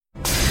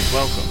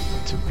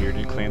Welcome to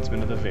Bearded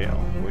Clansmen of the Vale,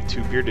 where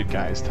two bearded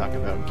guys talk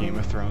about Game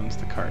of Thrones,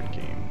 the card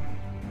game.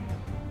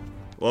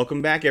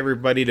 Welcome back,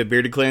 everybody, to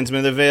Bearded Clansmen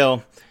of the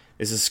Vale.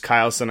 This is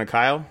Kyle, son of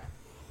Kyle.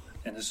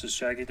 And this is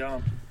Shaggy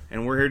Dom.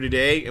 And we're here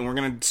today, and we're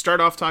going to start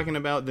off talking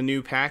about the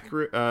new pack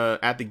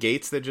at the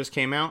gates that just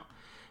came out.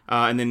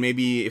 And then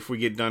maybe if we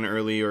get done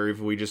early, or if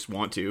we just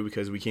want to,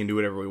 because we can do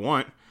whatever we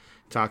want,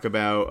 talk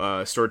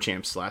about Store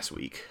Champs last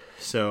week.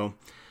 So,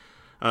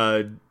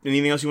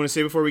 anything else you want to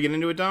say before we get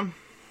into it, Dom?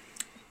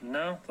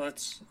 No,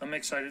 I'm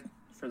excited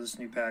for this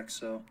new pack,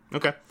 so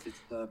Okay. it's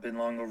been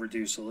long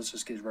overdue, so let's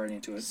just get right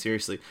into it.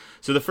 Seriously.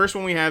 So the first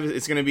one we have,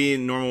 it's going to be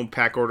normal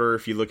pack order.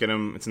 If you look at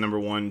them, it's number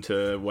 1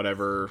 to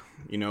whatever,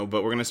 but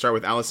we're going to start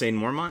with Alysanne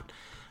Mormont.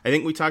 I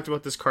think we talked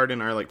about this card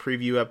in our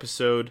preview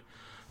episode,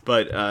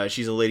 but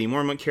she's a Lady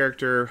Mormont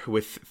character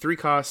with 3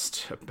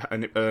 cost,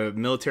 a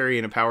military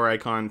and a power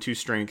icon, 2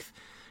 strength.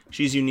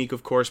 She's unique,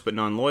 of course, but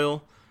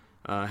non-loyal.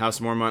 House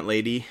Mormont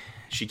lady.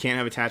 She can't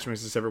have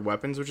attachments to severed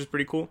weapons, which is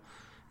pretty cool.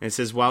 And it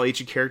says, while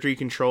each character you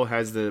control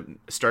has the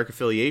Stark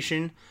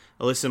affiliation,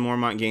 Alysanne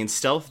Mormont gains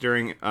stealth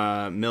during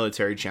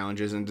military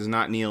challenges and does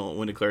not kneel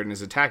when declared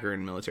as attacker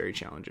in military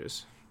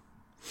challenges.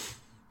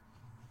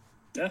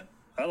 Yeah,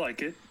 I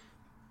like it.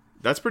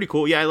 That's pretty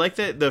cool. Yeah, I like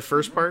that the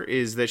first part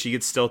is that she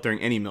gets stealth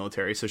during any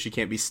military, so she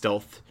can't be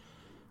stealth,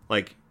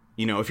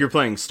 if you're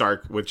playing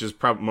Stark, which is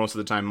probably most of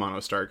the time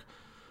mono Stark,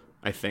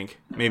 I think.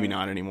 Maybe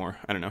not anymore.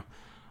 I don't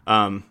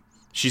know.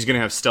 She's going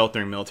to have stealth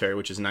during military,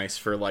 which is nice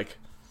for,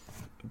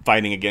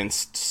 fighting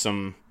against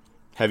some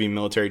heavy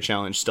military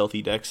challenge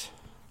stealthy decks.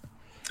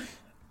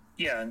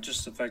 Yeah, and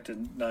just the fact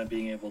of not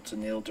being able to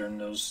kneel during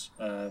those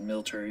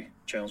military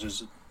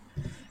challenges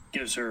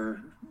gives her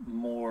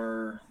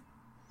more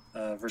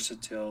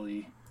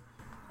versatility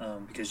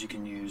because you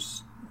can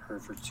use her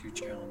for 2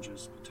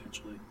 challenges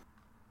potentially.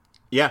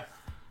 Yeah,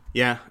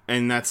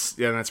 and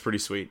that's pretty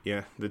sweet.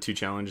 Yeah, the 2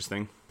 challenges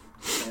thing.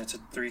 And it's a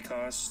 3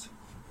 cost,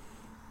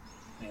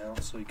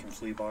 so you can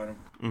flee bottom.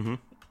 Mm-hmm.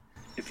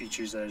 If you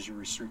choose that as your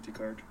restricted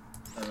card.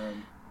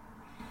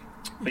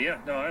 But yeah,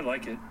 no, I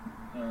like it.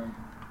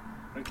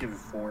 I'd give it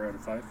 4 out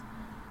of 5.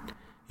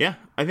 Yeah,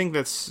 I think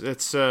that's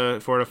 4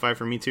 out of 5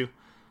 for me too.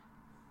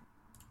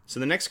 So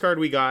the next card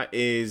we got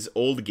is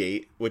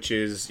Oldgate, which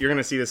is, you're going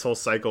to see this whole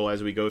cycle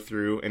as we go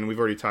through, and we've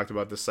already talked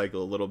about this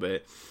cycle a little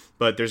bit,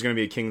 but there's going to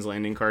be a King's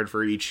Landing card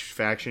for each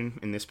faction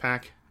in this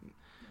pack,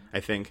 I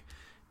think.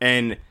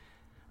 And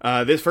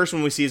this first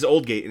one we see is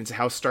Oldgate, and it's a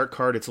House Stark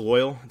card. It's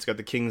loyal. It's got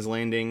the King's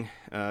Landing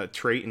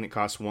trait, and it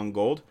costs 1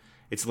 gold.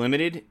 It's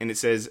limited, and it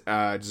says,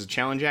 it's a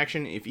challenge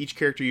action. If each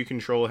character you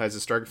control has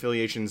a Stark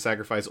affiliation,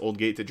 sacrifice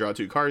Oldgate to draw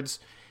 2 cards,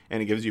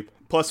 and it gives you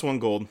plus 1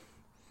 gold,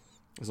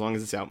 as long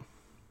as it's out.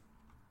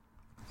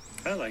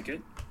 I like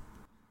it.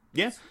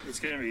 Yeah. It's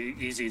going to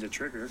be easy to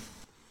trigger.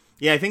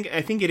 Yeah, I think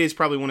it is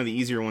probably one of the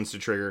easier ones to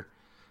trigger,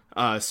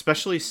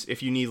 especially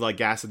if you need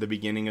gas at the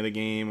beginning of the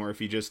game, or if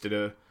you just did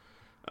a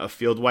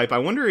field wipe. I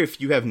wonder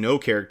if you have no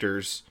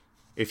characters,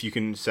 if you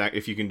can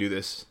do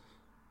this.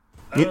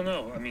 I don't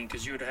know. I mean,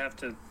 because you would have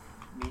to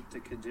meet the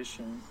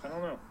condition. I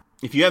don't know.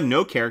 If you have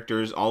no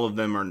characters, all of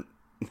them are.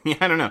 Yeah,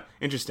 I don't know.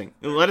 Interesting.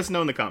 Let us know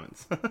in the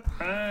comments.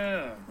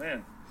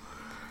 Man,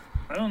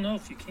 I don't know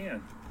if you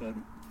can, but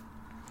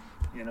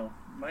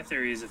my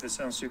theory is if it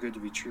sounds too good to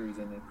be true,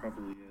 then it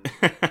probably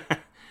is.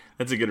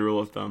 That's a good rule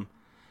of thumb.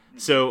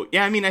 So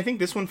yeah, I mean, I think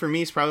this one for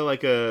me is probably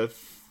a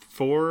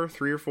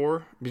 3 or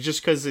 4,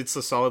 just because it's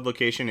a solid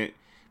location. It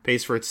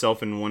pays for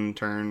itself in 1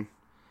 turn,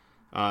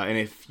 and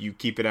if you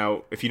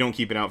don't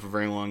keep it out for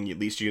very long, at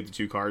least you get the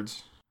 2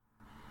 cards.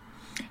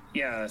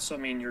 Yeah, so I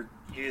mean, you're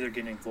either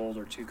getting gold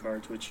or 2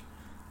 cards, which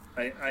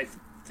I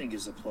think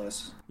is a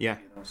plus. Yeah.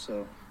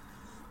 So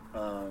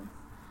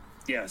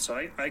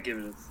I give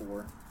it a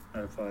 4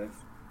 out of 5.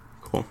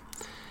 Cool.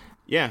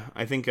 Yeah,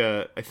 I think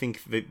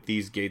that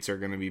these gates are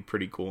going to be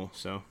pretty cool.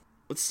 So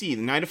let's see.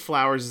 The Knight of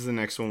Flowers is the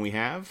next one we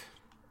have.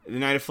 The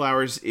Knight of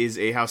Flowers is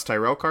a House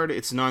Tyrell card.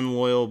 It's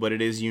non-loyal, but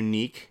it is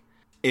unique.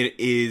 It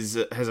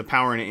has a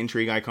power and an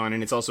intrigue icon,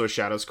 and it's also a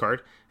Shadows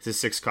card. It's a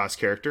 6 cost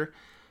character.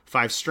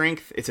 5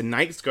 strength. It's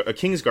a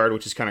King's Guard,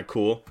 which is kind of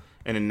cool,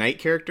 and a Knight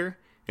character,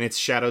 and it's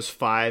Shadows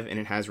 5, and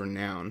it has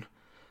Renown.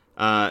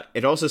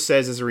 It also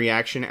says, as a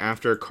reaction,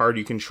 after a card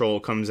you control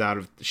comes out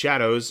of the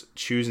Shadows,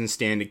 choose and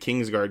stand a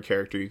King's Guard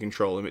character you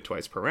control, limit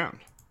twice per round.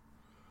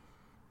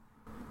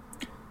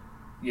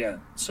 Yeah,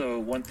 so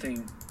one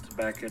thing to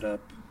back it up,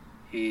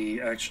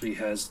 he actually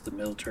has the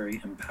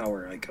military and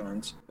power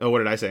icons. Oh, what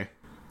did I say?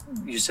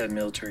 You said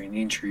military and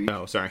intrigue.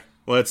 Oh, sorry.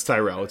 Well, it's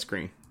Tyrell. It's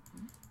green.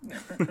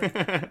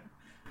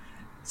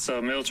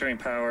 So military and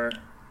power,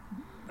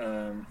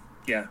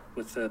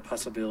 with the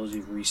possibility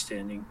of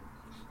restanding,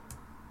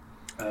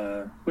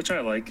 which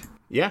I like.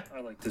 Yeah.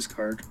 I like this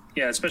card.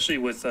 Yeah, especially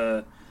with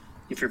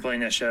if you're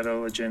playing that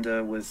shadow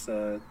agenda with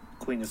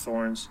Queen of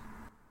Thorns,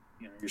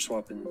 you're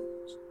swapping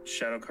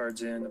shadow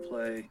cards in to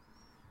play.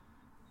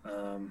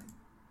 And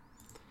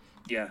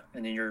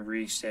then you're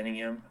re-standing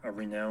him, a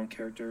renowned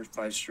character,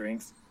 5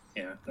 strength.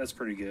 Yeah, that's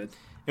pretty good.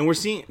 And we're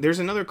seeing there's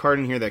another card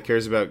in here that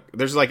cares about.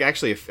 There's like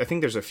actually, I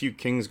think there's a few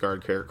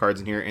Kingsguard cards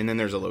in here, and then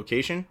there's a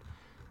location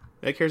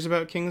that cares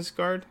about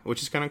Kingsguard,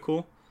 which is kind of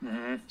cool.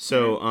 Mm-hmm.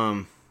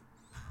 So,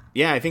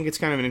 yeah, I think it's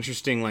kind of an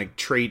interesting like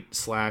trait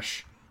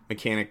 /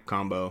 mechanic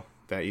combo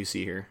that you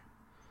see here.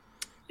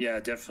 Yeah,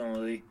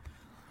 definitely.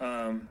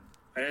 I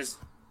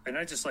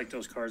just like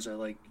those cards that,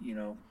 like, you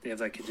know, they have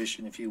that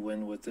condition. If you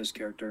win with this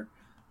character,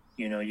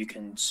 you know, you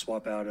can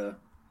swap out a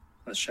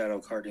shadow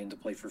card into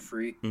play for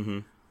free. Mm-hmm.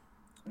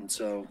 And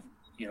so,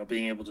 you know,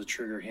 being able to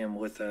trigger him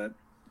with that,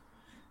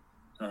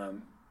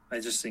 I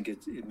just think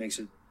it makes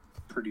it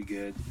pretty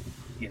good,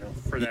 you know,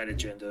 for that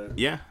agenda.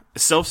 Yeah,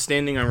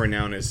 self-standing on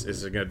Renown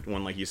is a good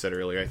one, like you said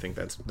earlier. I think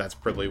that's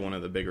probably one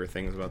of the bigger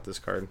things about this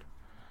card.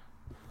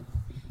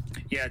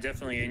 Yeah,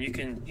 definitely. And you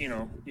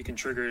can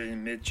trigger it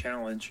in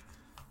mid-challenge,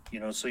 you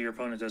know, so your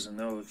opponent doesn't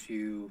know if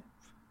you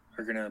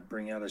are going to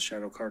bring out a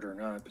shadow card or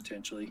not,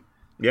 potentially.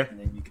 Yeah. And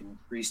then you can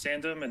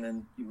restand them, and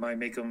then you might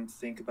make them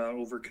think about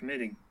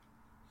overcommitting.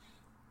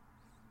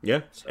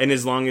 Yeah. So. And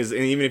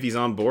even if he's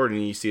on board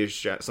and you see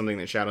something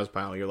that shadows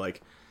pile, you're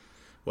like,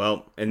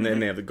 well, and then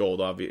they have the gold,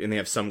 and they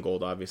have some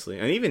gold, obviously.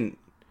 And even,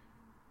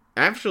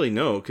 actually,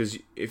 no, because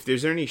if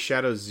there's any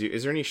shadows,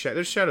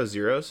 there's shadow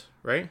zeros,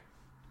 right?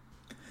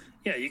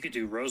 Yeah, you could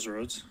do Rose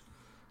Roads.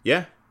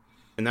 Yeah.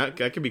 And that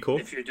could be cool.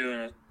 If you're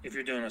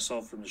doing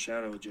assault from the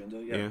shadow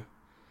agenda, yeah.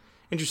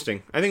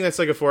 Interesting. I think that's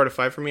like a 4 out of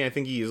 5 for me. I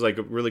think he's like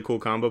a really cool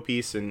combo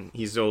piece, and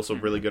he's also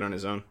really good on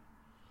his own.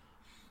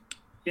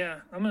 Yeah,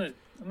 I'm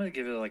gonna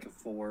give it like a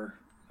 4.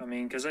 I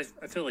mean, because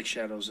I feel like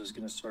Shadows is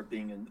gonna start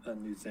being a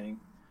new thing.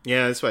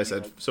 Yeah, that's why I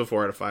said so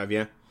 4 out of 5.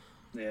 Yeah.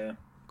 Yeah.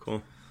 Cool.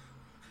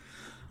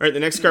 All right, the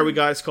next card we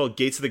got is called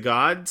Gates of the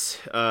Gods.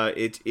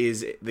 It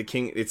is the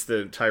king. It's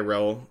the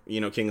Tyrell,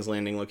 King's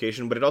Landing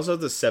location, but it also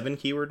has the 7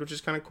 keyword, which is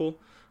kind of cool.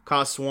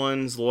 Costs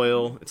 1's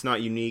loyal. It's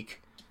not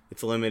unique.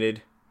 It's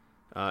limited.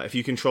 If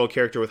you control a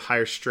character with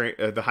higher strength,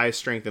 the highest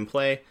strength in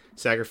play,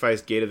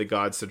 sacrifice Gate of the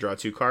Gods to draw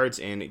 2 cards,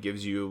 and it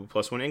gives you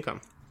 +1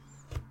 income.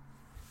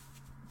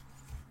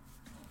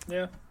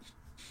 Yeah.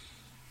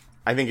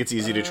 I think it's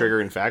easy to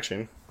trigger in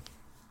faction.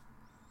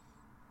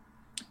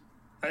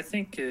 I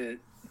think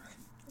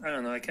I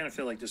don't know. I kind of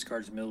feel like this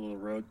card's middle of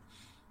the road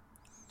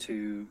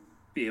to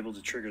be able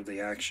to trigger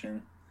the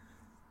action.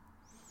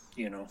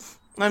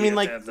 I mean,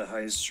 like, have the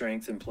highest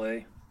strength in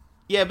play.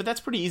 Yeah, but that's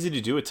pretty easy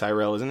to do with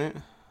Tyrell, isn't it?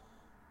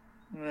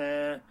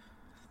 I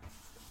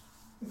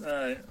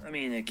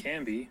mean, it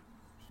can be.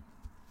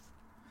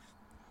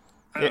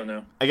 I don't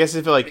know. I guess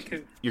if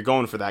you're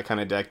going for that kind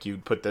of deck,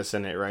 you'd put this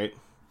in it, right?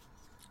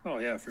 Oh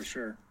yeah, for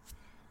sure.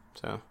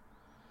 So.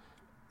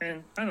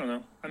 And I don't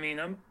know. I mean,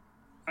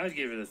 I'd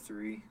give it a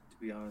 3, to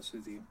be honest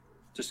with you.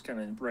 Just kind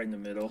of right in the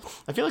middle.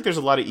 I feel like there's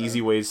a lot of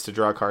easy ways to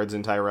draw cards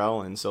in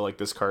Tyrell, and so like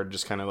this card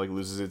just kind of like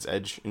loses its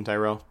edge in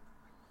Tyrell.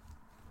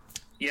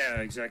 Yeah,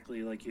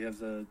 exactly. Like you have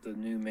the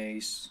new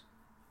Mace,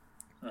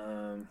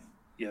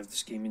 you have the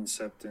Scheming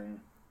Septon,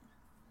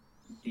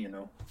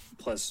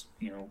 plus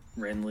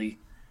Renly.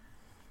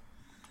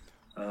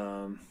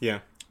 Yeah.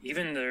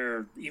 Even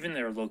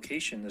their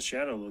location, the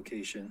shadow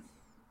location,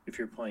 if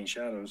you're playing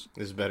shadows,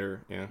 is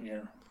better. Yeah.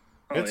 Yeah.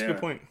 That's a good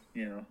point.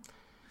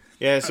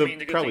 Yeah, so I mean,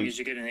 the good thing is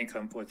you get an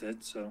income with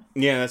it, so...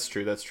 Yeah, that's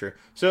true.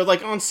 So,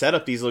 like, on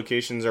setup, these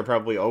locations are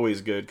probably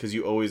always good, because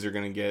you always are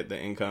going to get the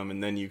income,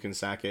 and then you can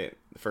sack it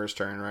the first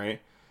turn,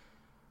 right?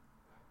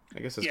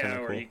 I guess that's kind of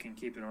cool. Yeah, or you can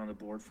keep it on the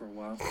board for a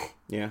while.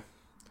 Yeah.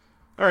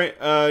 Alright,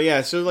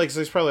 so, like, so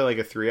there's probably, like,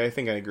 a 3. I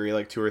think I agree,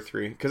 like, 2 or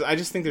 3. Because I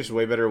just think there's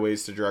way better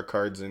ways to draw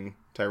cards in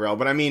Tyrell.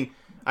 But, I mean,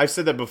 I've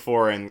said that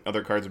before, and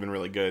other cards have been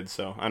really good,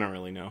 so I don't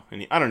really know.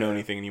 I don't know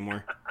anything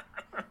anymore.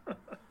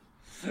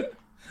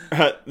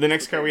 The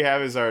next card we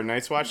have is our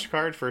Night's Watch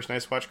card, first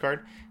Night's Watch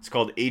card. It's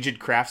called Aged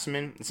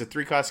Craftsman. It's a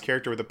 3-cost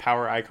character with a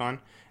power icon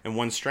and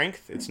 1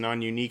 strength. It's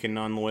non-unique and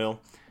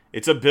non-loyal.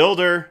 It's a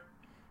builder,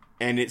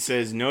 and it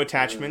says no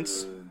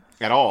attachments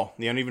at all.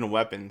 They don't even have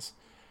weapons.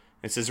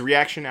 It says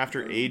reaction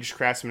after Aged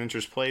Craftsman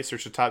enters play.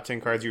 Search the top 10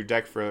 cards of your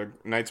deck for a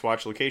Night's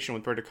Watch location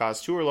with permanent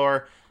cost 2 or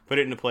lower. Put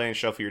it into play and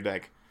shuffle your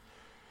deck.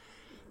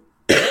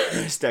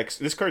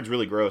 This card's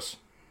really gross.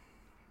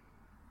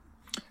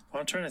 Well,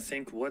 I'm trying to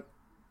think what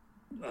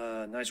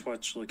Night's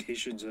Watch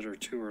locations that are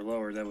 2 or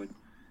lower that would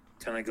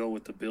kind of go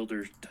with the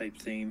builder type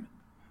theme.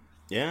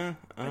 Yeah.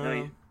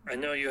 I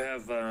know you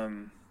have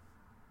I'm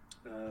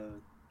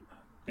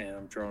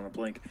drawing a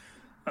blank.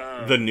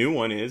 The new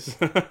one is.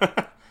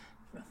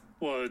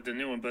 Well, the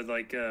new one, but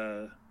like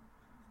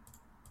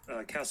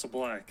Castle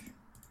Black.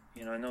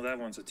 I know that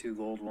one's a 2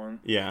 gold one.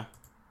 Yeah.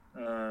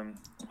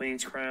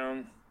 Queen's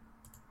Crown.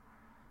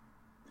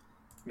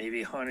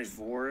 Maybe Haunted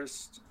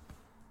Forest.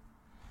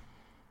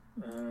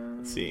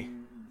 Let's see.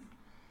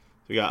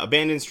 We got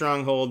Abandoned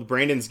Stronghold,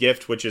 Brandon's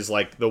Gift, which is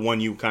like the one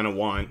you kind of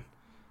want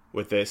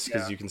with this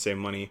because you can save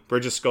money.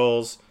 Bridge of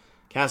Skulls,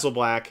 Castle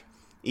Black,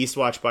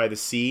 Eastwatch by the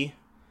Sea,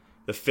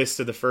 The Fist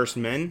of the First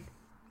Men,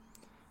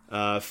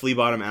 Flea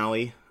Bottom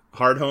Alley,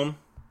 Hardhome,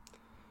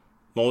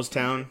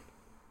 Molestown,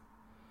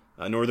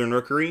 Northern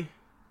Rookery,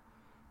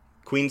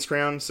 Queen's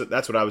Crown. So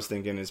that's what I was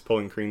thinking, is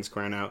pulling Queen's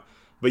Crown out.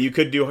 But you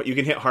can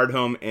hit Hard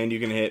Home and you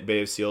can hit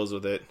Bay of Seals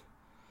with it.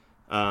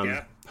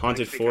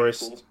 Haunted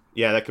Forest. Cool.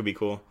 Yeah, that could be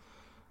cool.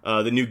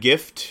 The new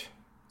Gift.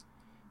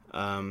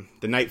 The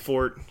Night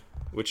Fort,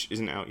 which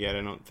isn't out yet,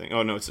 I don't think.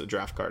 Oh, no, it's a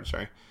draft card,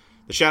 sorry.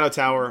 The Shadow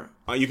Tower.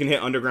 You can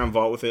hit Underground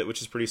Vault with it, which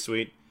is pretty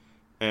sweet.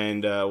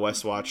 And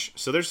Westwatch.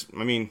 So there's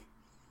a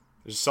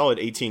solid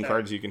 18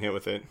 cards you can hit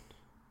with it.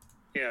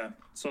 Yeah,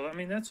 so, I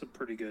mean, that's a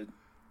pretty good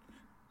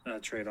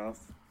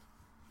trade-off.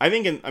 I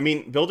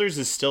think, Builders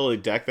is still a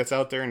deck that's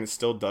out there, and it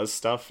still does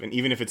stuff. And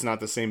even if it's not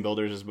the same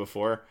Builders as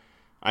before,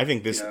 I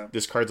think this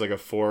card's like a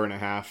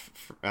 4.5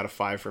 out of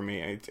 5 for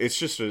me. It's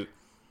just this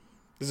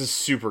is a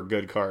super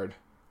good card.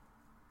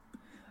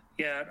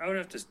 Yeah, I would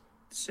have to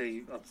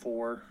say a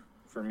 4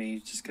 for me,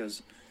 just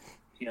because,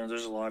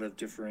 there's a lot of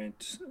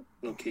different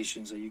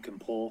locations that you can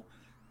pull,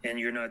 and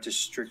you're not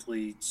just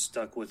strictly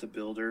stuck with a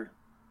builder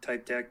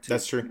type deck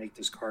to make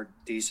this card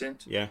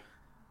decent. Yeah.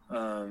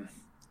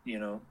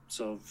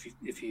 So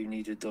if you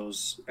needed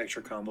those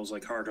extra combos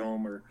like Hard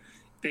Home or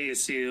Bay of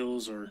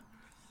Seals or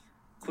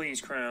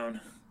Queen's Crown,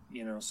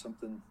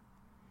 something,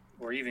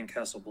 or even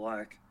Castle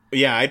Black.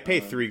 Yeah, I'd pay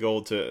 3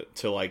 gold to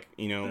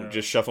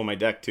just shuffle my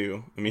deck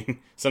too. I mean,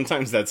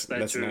 sometimes that's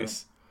true.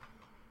 Nice.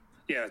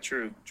 Yeah,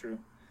 true.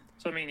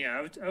 So I mean,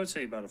 I would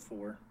say about a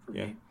 4 for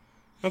me.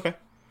 Okay.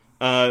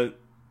 The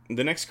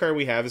next card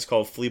we have is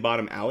called Flea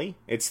Bottom Alley.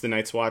 It's the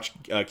Night's Watch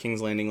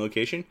King's Landing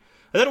location.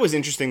 I thought it was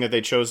interesting that they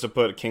chose to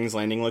put a King's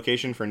Landing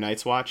location for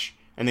Night's Watch,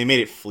 and they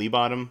made it Flea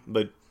Bottom,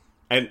 but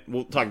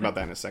we'll talk about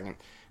that in a second.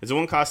 It's a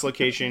 1-cost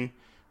location.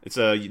 It's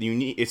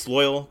It's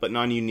loyal but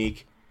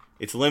non-unique.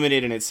 It's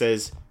limited, and it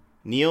says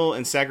kneel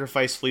and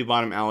sacrifice Flea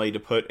Bottom Alley to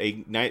put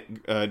a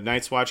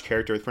Night's Watch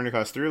character with printer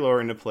cost 3 or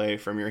lower into play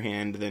from your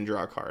hand, then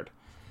draw a card.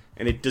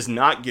 And it does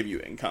not give you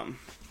income.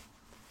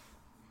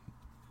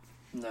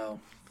 No.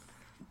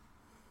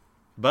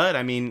 But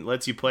I mean,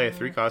 lets you play a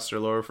 3-cost or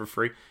lower for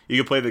free.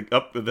 You can play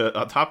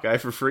the top guy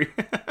for free.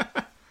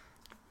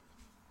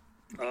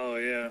 Oh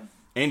yeah.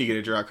 And you get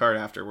to draw a card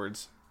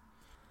afterwards.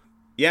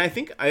 Yeah,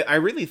 I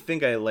really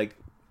think I like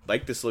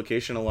this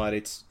location a lot.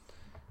 It's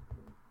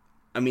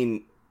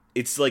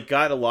like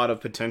got a lot of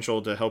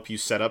potential to help you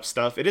set up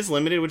stuff. It is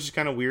limited, which is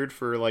kind of weird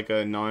for like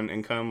a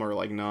non-income or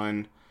like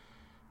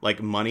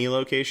money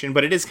location,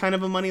 but it is kind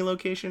of a money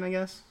location, I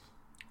guess.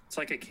 It's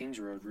like a King's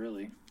Road,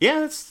 really. Yeah,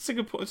 that's a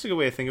good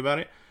way to think about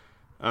it.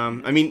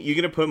 You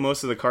get to put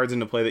most of the cards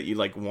into play that you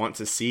like want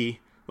to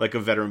see, like a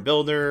Veteran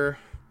Builder,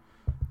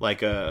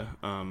 like a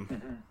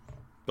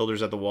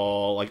Builders at the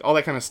Wall, like all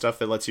that kind of stuff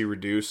that lets you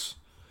reduce.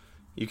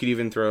 You could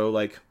even throw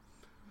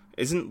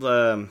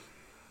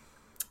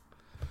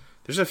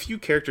there's a few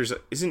characters.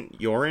 Isn't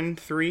Yorin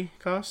 3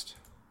 cost?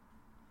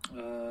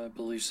 I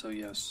believe so.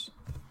 Yes.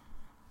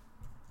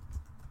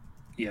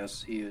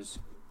 Yes, he is.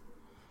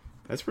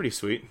 That's pretty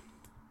sweet.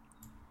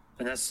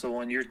 And that's the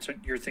one you're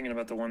thinking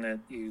about, the one that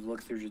you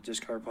look through your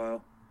discard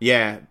pile?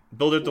 Yeah.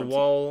 Builder at the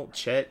Wall,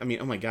 Chet. I mean,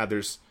 oh my god,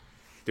 there's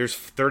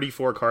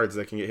 34 cards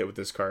that can get hit with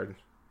this card.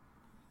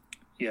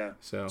 Yeah.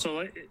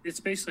 So it's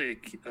basically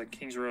a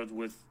King's Road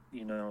with,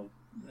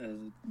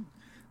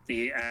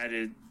 the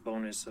added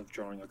bonus of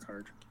drawing a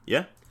card.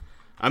 Yeah.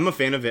 I'm a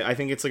fan of it. I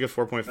think it's like a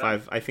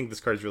 4.5. I think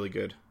this card's really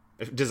good.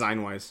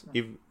 Design-wise.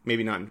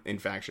 Maybe not in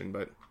faction,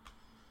 but...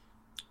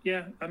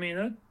 Yeah, I mean,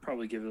 I'd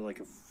probably give it like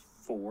a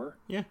 4.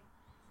 Yeah.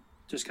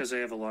 Just because they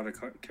have a lot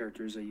of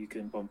characters that you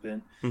can bump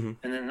in. Mm-hmm.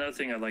 And then another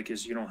thing I like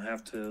is you don't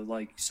have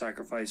to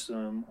sacrifice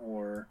them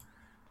or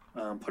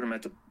put them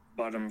at the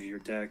bottom of your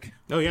deck.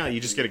 Oh yeah,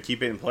 you just got to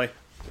keep it in play.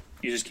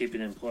 You just keep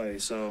it in play.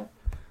 So,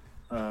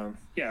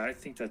 I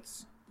think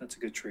that's a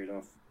good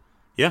trade-off.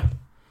 Yeah.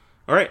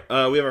 All right,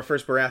 we have our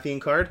first Baratheon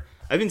card.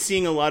 I've been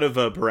seeing a lot of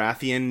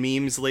Baratheon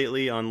memes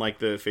lately on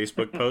the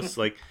Facebook posts,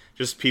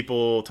 just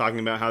people talking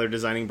about how they're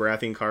designing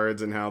Baratheon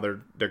cards and how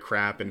they're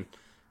crap, and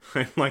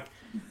I'm like,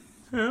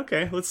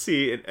 okay, let's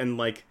see. And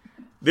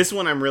this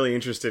one I'm really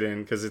interested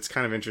in because it's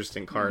kind of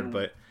interesting card. Mm-hmm.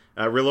 But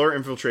R'hllor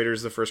Infiltrator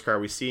is the first card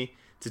we see.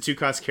 It's a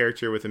 2-cost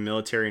character with a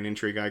military and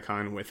intrigue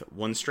icon with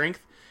 1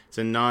 strength. It's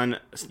a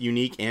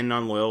non-unique and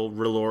non-loyal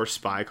R'hllor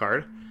spy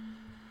card.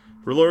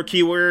 R'hllor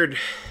keyword.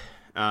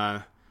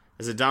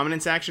 As a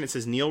dominance action, it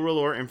says kneel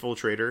R'hllor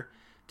Infiltrator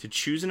to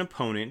choose an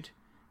opponent,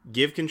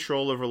 give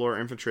control of R'hllor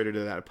Infiltrator to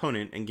that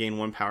opponent, and gain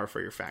 1 power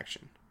for your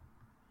faction.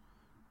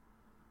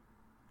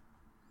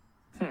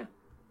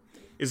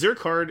 Is there a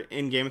card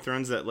in Game of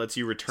Thrones that lets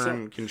you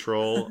return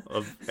control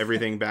of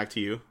everything back to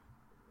you?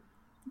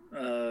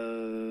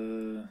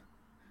 To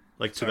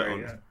the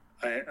owner?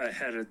 I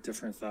had a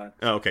different thought.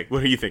 Oh, okay.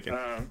 What are you thinking?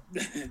 I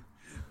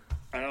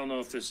don't know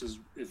if this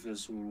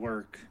would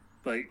work,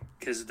 but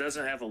because it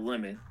doesn't have a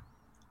limit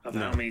of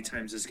how many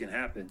times this can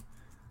happen.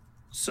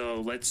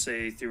 So let's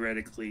say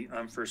theoretically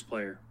I'm first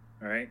player,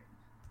 all right,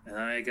 and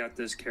I got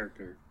this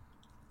character,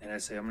 and I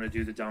say I'm going to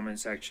do the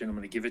dominance action. I'm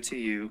going to give it to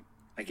you.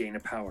 I gain a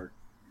power.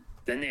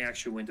 Then the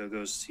action window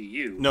goes to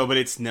you. No, but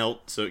it's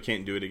knelt, so it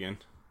can't do it again.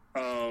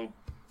 Oh,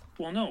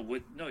 well, no,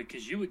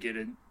 because you would get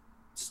it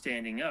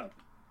standing up.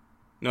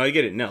 No, I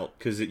get it knelt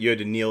because you had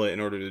to kneel it in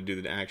order to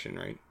do the action,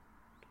 right?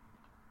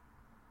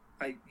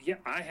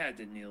 I had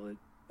to kneel it,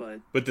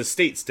 but the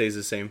state stays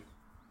the same.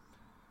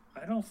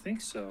 I don't think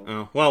so.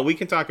 Oh, well, we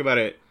can talk about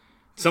it.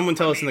 Someone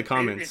tell us in the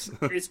comments.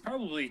 It's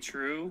probably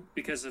true,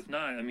 because if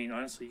not, I mean,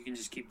 honestly, you can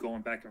just keep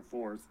going back and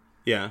forth.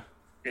 Yeah.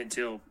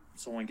 Until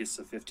someone gets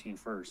to 15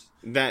 first.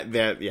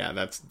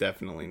 That's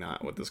definitely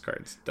not what this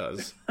card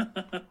does. I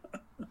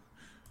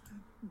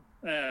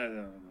don't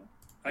know.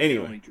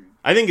 Anyway,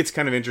 I think it's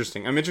kind of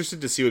interesting. I'm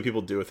interested to see what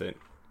people do with it,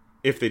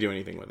 if they do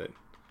anything with it.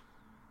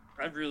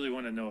 I really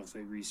want to know if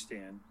they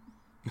restand.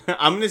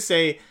 I'm going to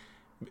say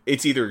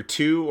it's either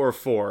 2 or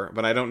 4,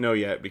 but I don't know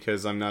yet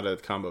because I'm not a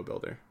combo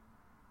builder.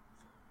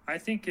 I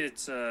think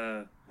it's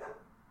honestly,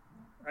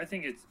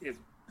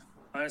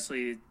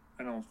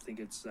 I don't think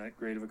it's that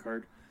great of a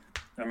card.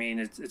 I mean,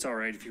 it's all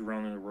right if you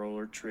run in the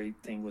roller trait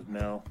thing with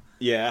Mel.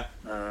 Yeah.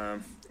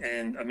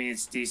 And I mean,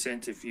 it's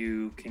decent if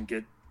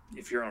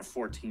you're on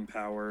 14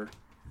 power,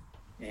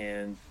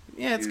 and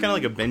yeah, it's kind of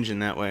like a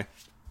Benjin that way.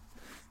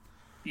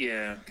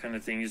 Yeah, kind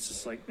of thing. It's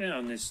just like,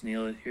 I'll just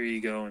kneel it. Here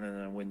you go, and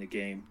then I win the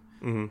game,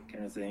 kind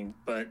of thing.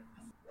 But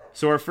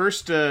so our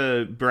first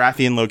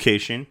Baratheon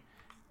location,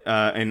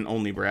 and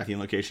only Baratheon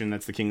location,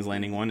 that's the King's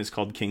Landing one, is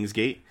called King's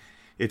Gate.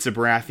 It's a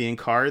Baratheon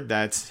card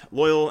that's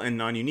loyal and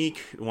non-unique.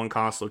 1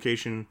 cost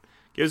location,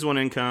 gives 1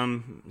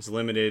 income, is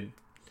limited,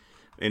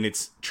 and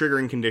its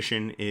triggering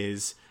condition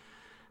is,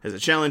 as a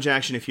challenge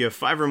action, if you have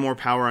 5 or more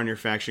power on your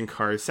faction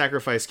card,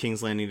 sacrifice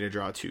King's Landing to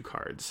draw 2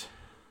 cards.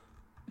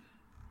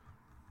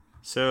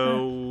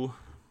 So,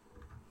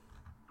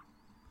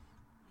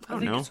 I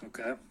don't know. It's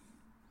okay.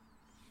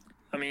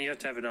 I mean, you have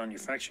to have it on your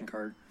faction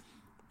card,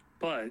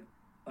 but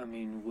I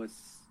mean, with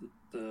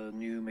the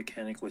new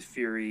mechanic with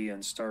Fury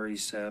and Starry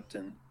Sept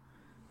and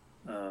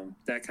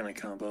that kind of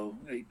combo,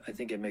 I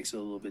think it makes it a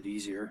little bit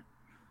easier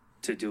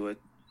to do it,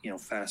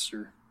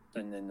 faster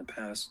than in the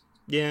past.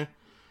 Yeah,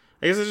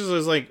 I guess it just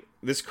was like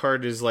this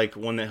card is like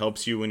one that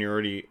helps you when you're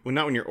already, well,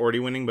 not when you're already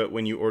winning, but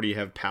when you already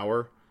have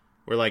power.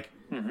 Where like,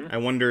 I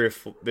wonder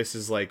if this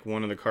is like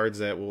one of the cards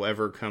that will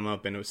ever come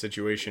up in a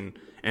situation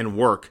and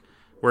work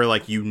where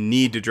like you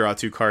need to draw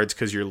 2 cards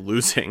because you're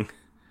losing.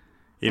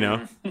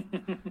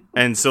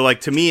 And so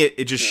like to me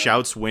it just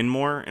shouts win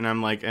more, and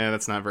I'm like,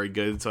 that's not very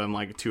good, so I'm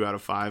like 2 out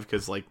of 5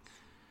 because like,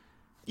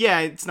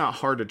 yeah, it's not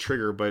hard to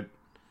trigger, but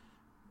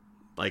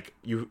like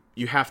you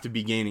have to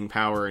be gaining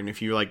power, and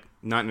if you're like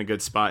not in a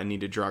good spot and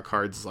need to draw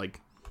cards, like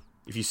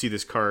if you see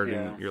this card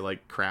and you're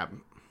like, crap.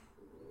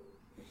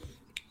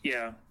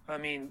 Yeah, I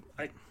mean,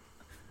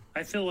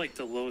 I feel like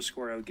the lowest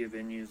score I would give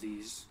any of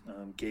these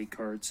gate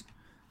cards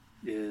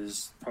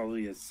is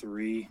probably a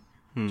 3.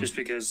 Just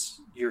because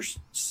you're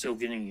still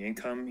getting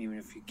income even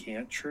if you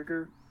can't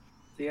trigger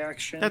the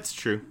action. That's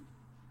true.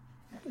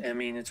 I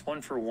mean, it's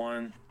 1 for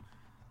 1.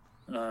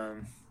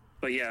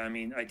 But yeah, I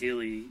mean,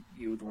 ideally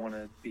you would want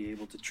to be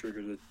able to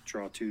trigger the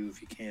draw 2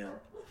 if you can.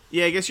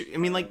 Yeah, I guess I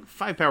mean, like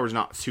 5 power is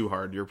not too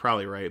hard. You're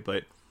probably right,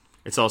 but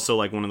it's also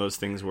like one of those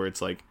things where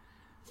it's like,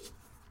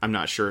 I'm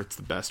not sure it's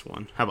the best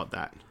one. How about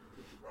that?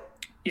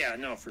 Yeah,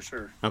 no, for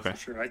sure. Okay. For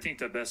sure. I think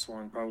the best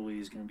one probably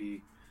is going to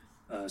be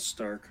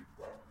Stark.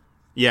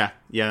 Yeah,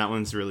 that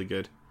one's really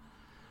good.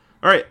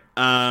 All right.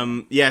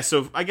 Yeah,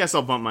 so I guess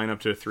I'll bump mine up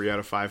to a 3 out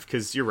of 5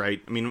 because you're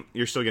right. I mean,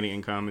 you're still getting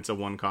income. It's a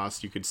 1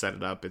 cost. You could set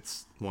it up.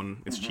 It's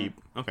cheap.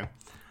 Okay.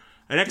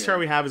 The next card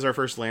we have is our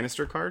first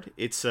Lannister card.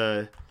 It's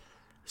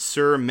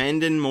Sir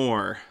Mendon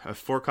Moore, a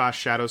 4-cost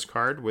Shadows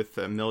card with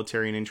a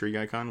military and intrigue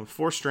icon with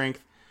 4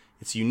 strength.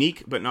 It's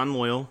unique but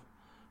non-loyal.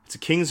 It's a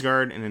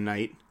Kingsguard and a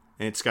Knight,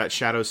 and it's got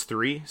Shadows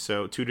 3,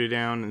 so 2 to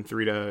down and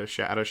 3 to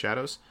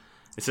Shadows.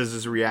 It says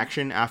as a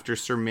reaction, after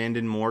Sir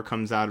Mendon Moore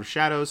comes out of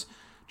Shadows,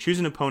 choose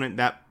an opponent.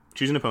 That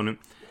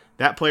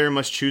player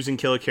must choose and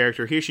kill a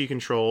character he or she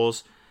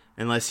controls,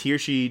 unless he or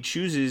she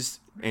chooses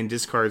and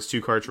discards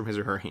 2 cards from his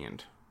or her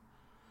hand.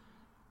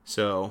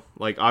 So,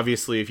 like,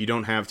 obviously, if you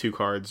don't have 2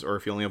 cards, or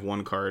if you only have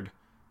 1 card,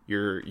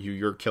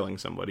 you're killing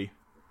somebody.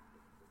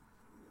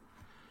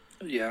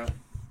 Yeah.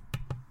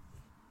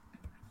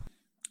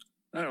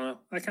 I don't know.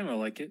 I kind of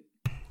like it.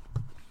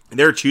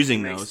 They're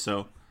choosing though,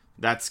 so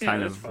that's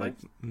kind of fine. like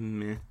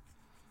meh.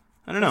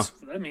 I don't know.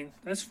 I mean,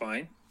 that's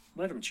fine.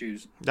 Let them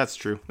choose. That's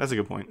true. That's a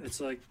good point.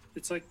 It's like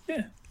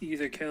you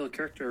either kill a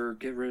character or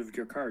get rid of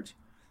your cards.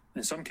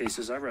 In some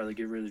cases, I'd rather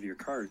get rid of your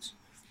cards.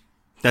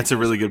 That's a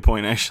really good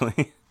point,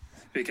 actually.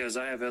 Because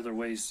I have other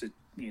ways to,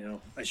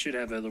 I should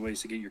have other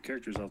ways to get your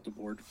characters off the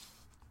board.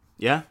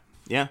 Yeah.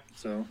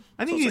 So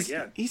I think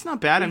he's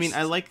not bad. I mean,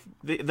 I like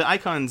the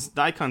icons.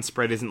 The icon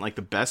spread isn't like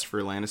the best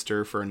for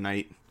Lannister for a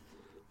knight,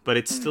 but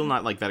it's still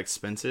not like that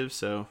expensive,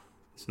 so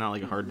it's not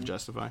like hard to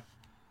justify.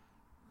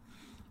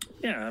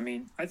 Yeah, I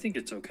mean, I think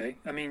it's okay.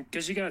 I mean,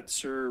 because you got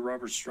Sir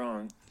Robert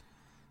Strong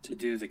to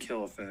do the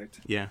kill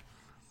effect. Yeah.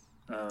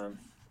 And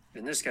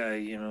this guy,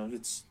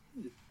 it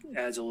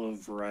adds a little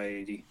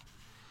variety.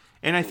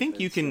 And I think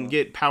you can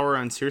get power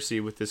on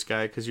Cersei with this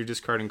guy because you're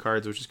discarding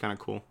cards, which is kind of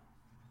cool.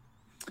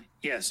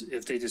 Yes,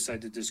 if they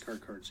decide to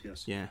discard cards,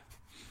 yes. Yeah.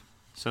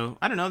 So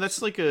I don't know.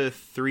 That's like a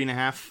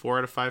 3.5, 4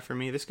 out of 5 for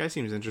me. This guy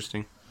seems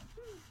interesting.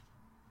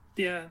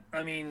 Yeah,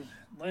 I mean,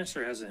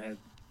 Lannister hasn't had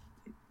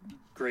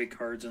great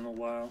cards in a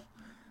while.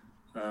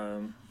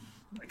 I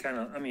kind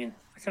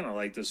of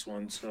like this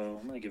one, so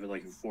I'm gonna give it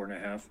like a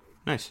 4.5.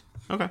 Nice.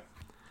 Okay.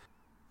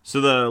 So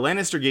the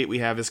Lannister gate we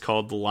have is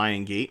called the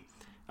Lion Gate.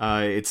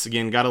 It's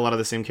again got a lot of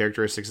the same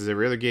characteristics as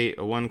every other gate.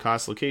 A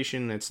 1-cost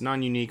location that's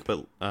non-unique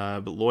but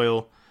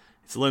loyal.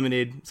 It's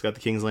limited. It's got the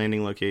King's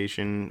Landing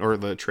location or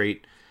the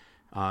trait.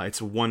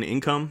 It's 1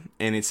 income,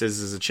 and it says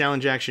as a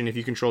challenge action, if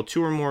you control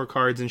 2 or more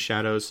cards in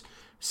shadows,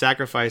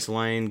 sacrifice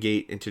Lion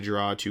Gate and to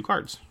draw 2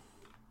 cards.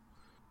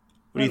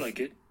 I like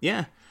it.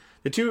 Yeah,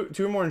 the two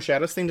or more in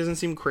shadows thing doesn't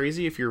seem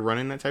crazy if you're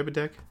running that type of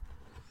deck.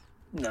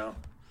 No.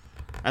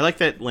 I like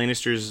that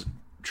Lannister's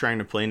trying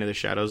to play into the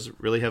shadows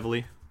really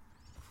heavily.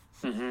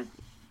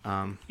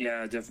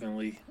 Yeah,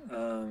 definitely.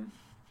 I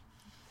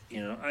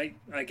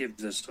give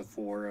this a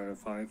 4 out of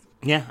 5.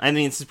 Yeah, I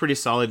think it's pretty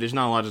solid. There's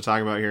not a lot to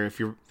talk about here. If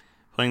you're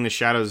playing the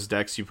shadows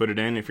decks, you put it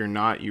in. If you're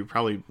not, you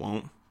probably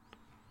won't.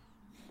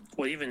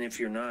 Well, even if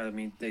you're not, I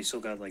mean, they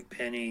still got like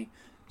Penny,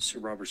 Sir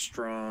Robert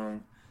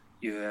Strong.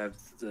 You have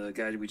the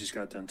guy that we just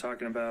got done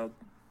talking about,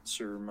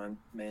 Sir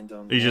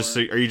Mandon. Are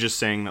you just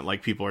saying that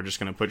like people are just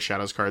going to put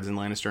shadows cards in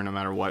Lannister no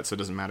matter what, so it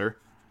doesn't matter?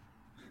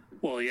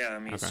 Well, yeah, I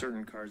mean,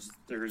 certain cards,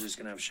 they're just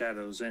going to have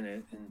shadows in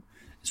it. And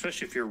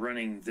especially if you're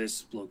running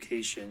this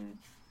location,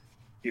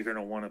 you're going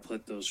to want to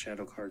put those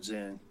shadow cards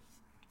in.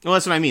 Well,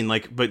 that's what I mean.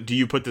 Like, but do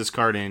you put this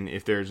card in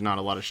if there's not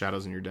a lot of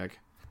shadows in your deck?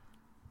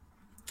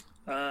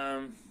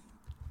 I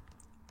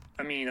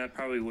mean, I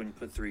probably wouldn't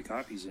put 3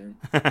 copies in.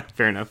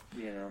 Fair enough.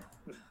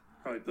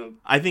 Probably put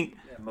I think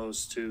at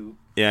most 2.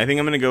 Yeah, I think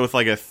I'm going to go with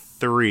like a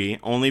 3,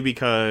 only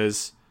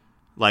because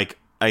like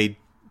I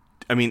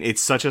mean,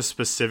 it's such a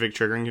specific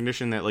triggering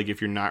condition that like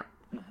if you're not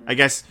I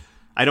guess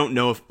I don't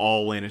know if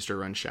all Lannister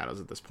run shadows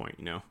at this point,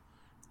 you know.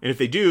 And if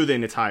they do,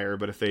 then it's higher,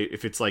 but if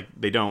it's like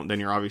they don't, then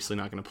you're obviously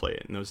not going to play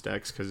it in those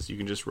decks cuz you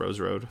can just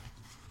Rose Road.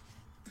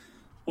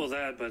 Well,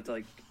 but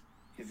like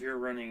if you're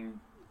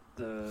running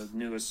the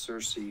newest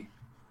Cersei,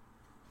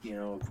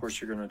 of course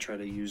you're going to try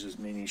to use as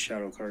many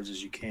shadow cards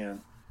as you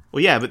can.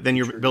 Well, yeah, but then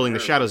you're building the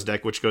Shadows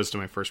deck, which goes to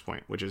my first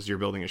point, which is you're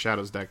building a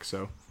Shadows deck,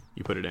 so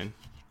you put it in.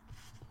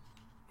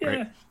 Yeah,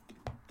 right?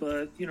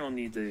 But you don't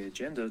need the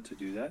agenda to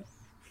do that.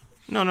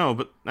 No,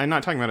 but I'm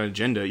not talking about an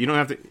agenda. You don't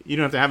have to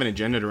have an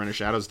agenda to run a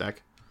Shadows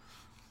deck.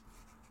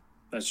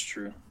 That's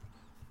true.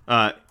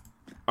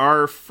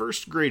 Our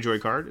first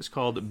Greyjoy card is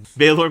called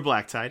Baelor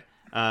Blacktide.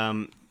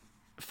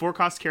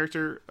 4-cost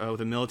character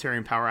with a military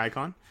and power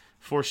icon.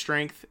 4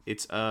 strength.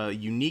 It's a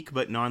unique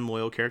but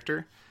non-loyal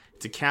character.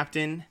 It's a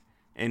captain.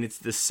 And it's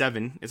the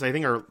 7. It's, I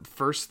think,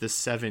 the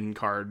 7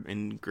 card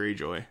in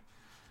Greyjoy.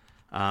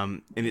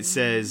 And it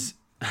says,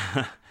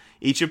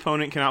 each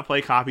opponent cannot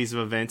play copies of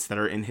events that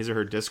are in his or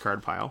her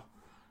discard pile.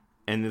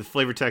 And the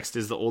flavor text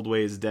is the old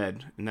way is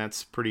dead. And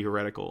that's pretty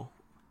heretical.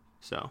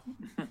 So,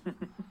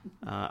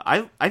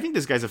 I think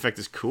this guy's effect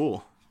is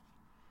cool.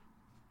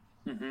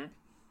 Mm-hmm.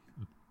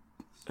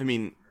 I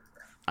mean,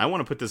 I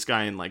want to put this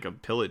guy in, like, a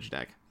pillage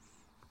deck.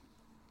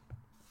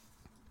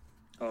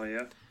 Oh,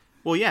 yeah?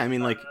 Well, yeah, I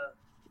mean, like...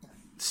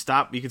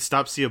 You could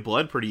stop Sea of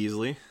Blood pretty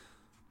easily.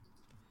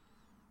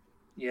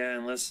 Yeah,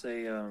 unless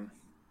they have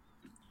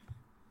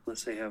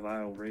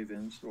Isle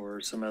Ravens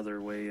or some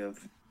other way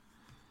of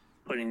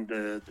putting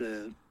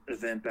the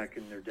event back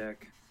in their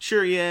deck.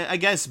 Sure, yeah, I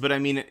guess, but I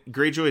mean,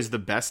 Greyjoy is the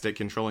best at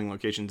controlling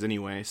locations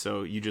anyway,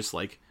 so you just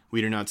like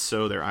we do not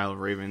sow their Isle of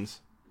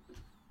Ravens.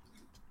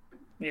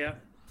 Yeah.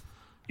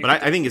 But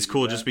I think it's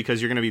cool just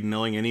because you're going to be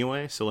milling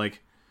anyway, so like,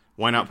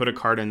 why not put a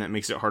card in that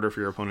makes it harder for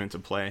your opponent to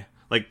play?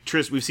 Like,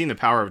 Triss, we've seen the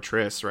power of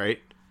Triss,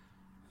 right?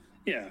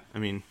 Yeah. I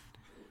mean,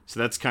 so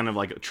that's kind of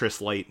like a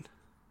Triss light.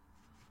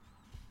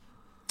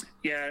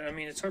 Yeah, I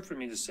mean, it's hard for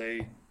me to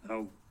say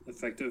how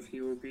effective he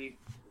would be.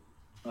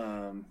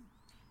 So,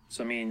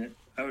 I mean,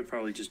 I would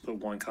probably just put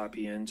 1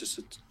 copy in just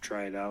to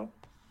try it out.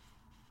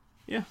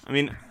 Yeah, I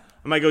mean,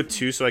 I might go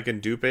 2 so I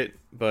can dupe it,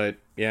 but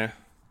yeah.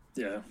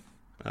 Yeah.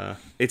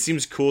 It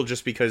seems cool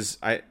just because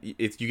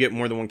if you get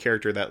more than one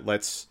character, that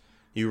lets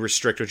you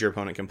restrict what your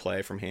opponent can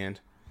play from hand.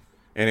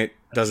 And it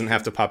doesn't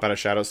have to pop out of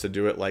shadows to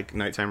do it like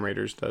Nighttime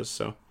Raiders does.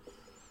 So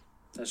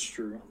that's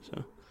true.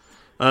 So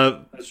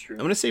that's true.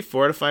 I'm gonna say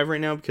 4 out of 5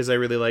 right now because I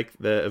really like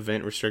the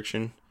event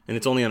restriction, and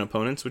it's only on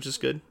opponents, which is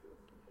good.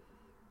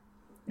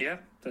 Yeah,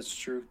 that's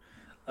true.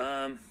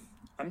 I'm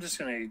just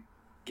gonna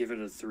give it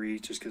a 3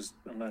 just because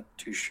I'm not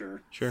too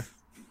sure. Sure.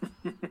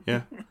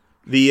 Yeah.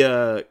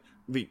 The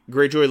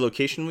Greyjoy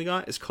location we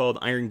got is called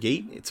Iron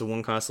Gate. It's a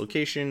 1-cost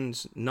location.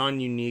 It's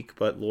non-unique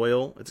but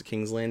loyal. It's a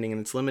King's Landing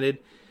and it's limited.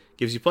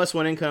 Gives you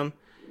 +1 income.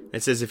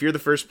 It says if you're the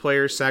first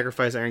player,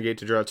 sacrifice Iron Gate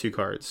to draw 2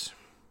 cards.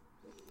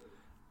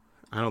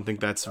 I don't think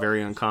that's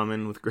very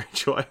uncommon with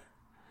Greyjoy.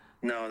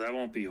 No, that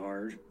won't be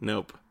hard.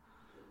 Nope.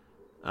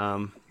 I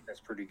think that's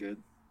pretty good.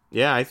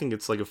 Yeah, I think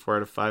it's like a 4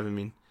 out of 5. I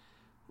mean,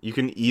 you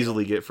can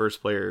easily get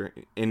first player,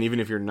 and even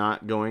if you're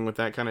not going with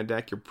that kind of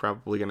deck, you're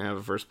probably going to have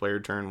a first player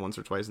turn once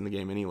or twice in the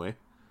game anyway.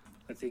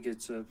 I think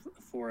it's a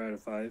 4 out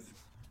of 5.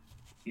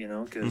 You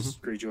know, because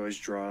Greyjoy's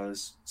draw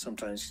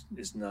sometimes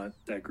is not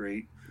that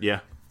great.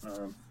 Yeah.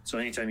 So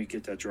anytime you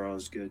get that draw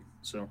is good.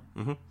 So.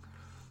 And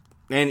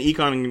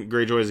Econ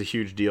Greyjoy is a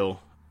huge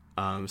deal,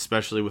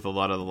 especially with a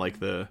lot of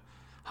the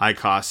high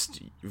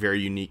cost,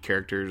 very unique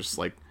characters.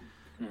 Like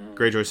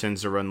Greyjoy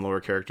tends to run lower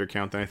character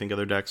count than I think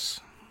other decks,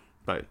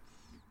 but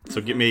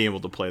so being able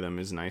to play them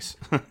is nice,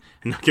 and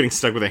not getting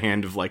stuck with a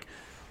hand of like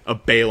a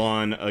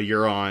Balon, a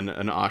Euron,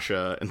 an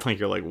Asha, and like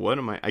you're like, what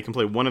am I? I can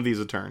play one of these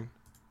a turn.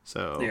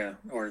 So yeah,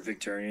 or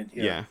Victorian.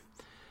 Yeah.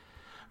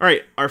 All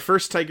right, our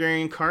first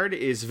Targaryen card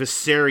is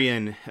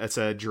Viserion. That's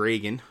a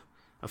dragon,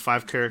 a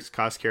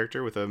 5-cost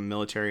character with a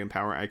military and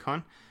power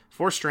icon.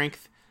 4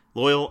 strength,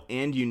 loyal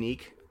and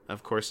unique.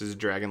 Of course, is a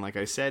dragon, like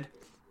I said.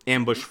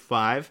 Ambush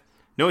 5,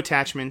 no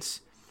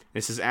attachments.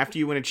 This is after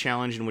you win a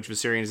challenge in which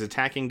Viserion is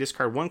attacking.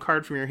 Discard 1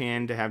 card from your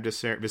hand to have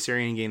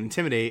Viserion gain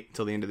Intimidate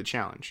until the end of the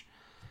challenge.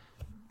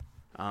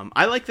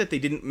 I like that they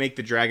didn't make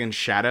the dragons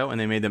shadow and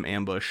they made them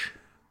ambush.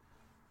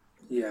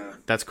 Yeah.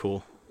 That's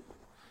cool.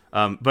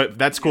 But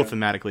that's cool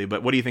thematically.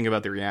 But what do you think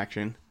about the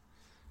reaction?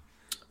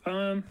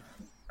 I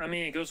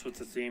mean, it goes with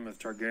the theme of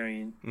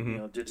Targaryen. You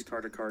know,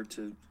 discard a card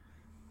to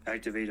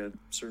activate a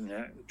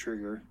certain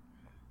trigger.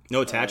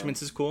 No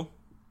attachments is cool.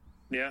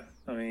 Yeah,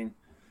 I mean,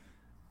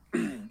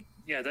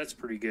 yeah, that's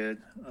pretty good.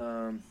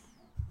 I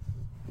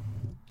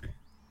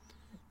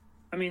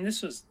mean,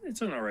 it's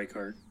an alright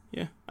card.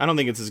 Yeah, I don't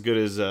think it's as good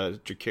as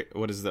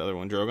what is the other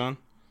one, Drogon?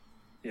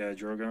 Yeah,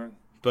 Drogon.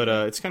 But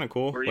it's kind of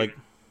cool. Or like,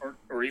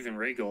 even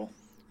Rhaegal.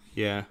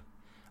 Yeah,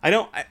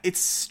 its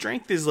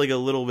strength is like a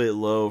little bit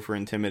low for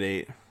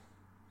Intimidate.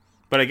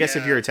 But I guess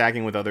if you're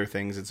attacking with other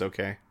things, it's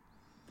okay.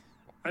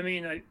 I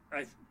mean,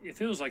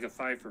 if it was like a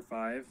 5 for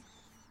 5,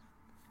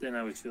 then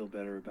I would feel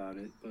better about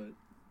it. But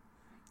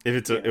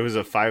if it was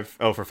a 5,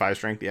 for 5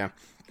 strength, yeah.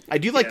 I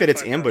do like that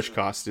its ambush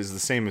cost is the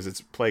same as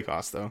its play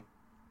cost, though.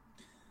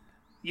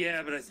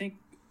 Yeah, but I think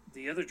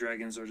the other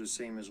dragons are the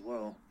same as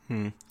well.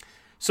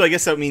 So I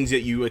guess that means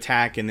that you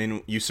attack and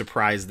then you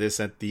surprise this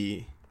at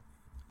the...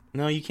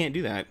 No, you can't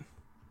do that.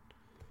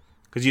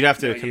 Because you'd have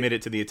to commit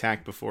it to the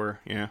attack before.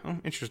 Yeah. Oh,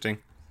 interesting.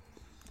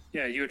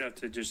 Yeah, you would have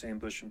to just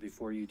ambush them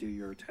before you do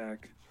your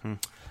attack.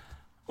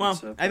 Well,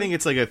 I think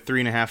it's like a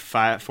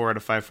 3.5, 4 out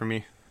of 5 for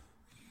me.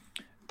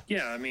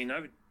 Yeah, I mean,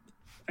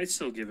 I'd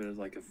still give it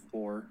like a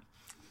 4.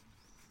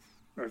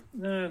 Or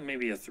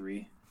maybe a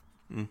 3.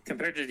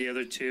 Compared to the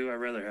other 2, I'd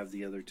rather have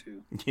the other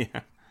 2.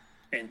 Yeah.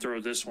 And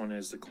throw this one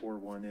as the core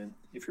one in,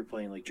 if you're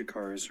playing like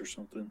Jacaerys or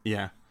something.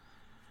 Yeah.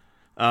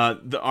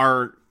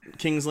 Our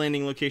King's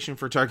Landing location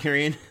for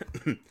Targaryen...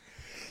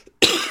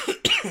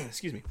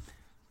 Excuse me.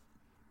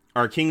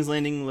 Our King's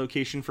Landing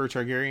location for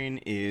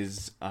Targaryen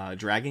is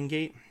Dragon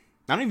Gate.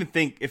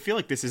 I feel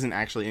like this isn't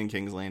actually in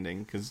King's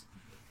Landing, because,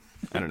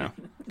 I don't know.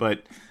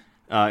 But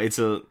it's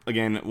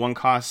again, 1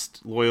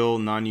 cost, loyal,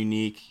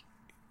 non-unique,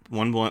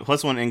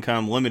 +1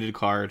 income, limited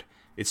card.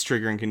 Its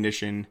triggering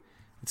condition,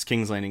 it's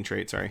King's Landing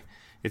trait, sorry.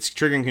 Its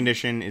triggering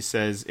condition, it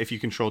says, if you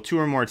control 2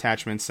 or more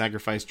attachments,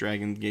 sacrifice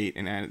Dragon Gate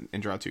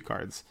and draw 2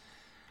 cards.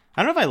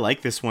 I don't know if I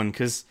like this one,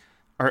 because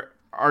are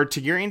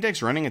Targaryen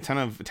decks running a ton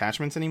of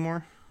attachments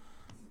anymore?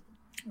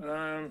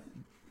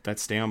 That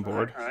stay on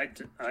board? I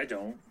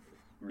don't.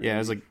 Really. Yeah,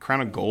 it's like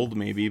Crown of Gold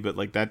maybe, but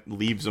like that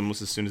leaves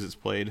almost as soon as it's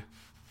played.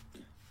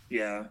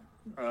 Yeah.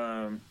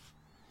 I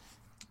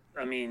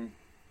mean,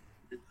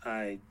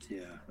 I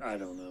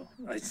don't know.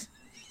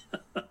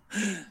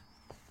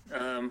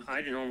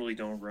 I normally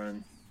don't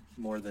run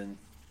more than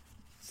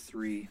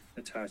 3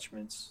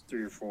 attachments,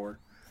 3 or 4,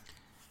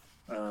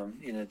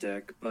 in a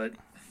deck. But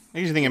I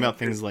usually think about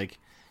things like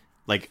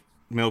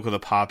Milk of the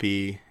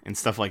Poppy and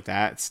stuff like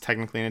that. It's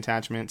technically an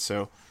attachment.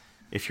 So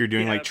if you're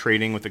doing like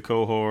trading with the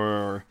cohort,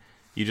 or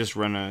you just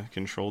run a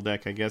control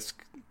deck, I guess.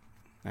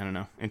 I don't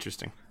know.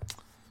 Interesting.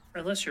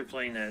 Unless you're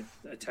playing that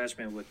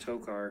attachment with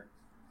Tokar,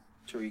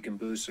 so you can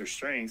boost their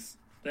strength,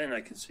 then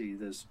I can see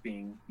this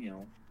being,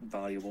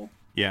 valuable.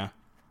 Yeah.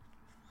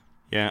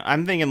 Yeah,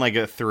 I'm thinking like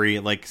a 3.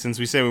 Like, since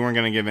we said we weren't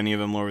going to give any of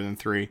them lower than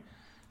 3,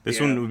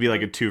 this one would be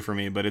like a 2 for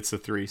me, but it's a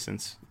 3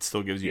 since it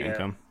still gives you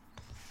income.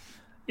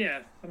 Yeah,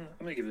 I'm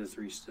going to give it a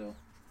 3 still.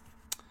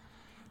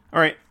 All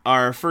right,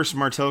 our first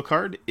Martell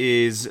card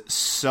is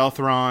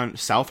Southron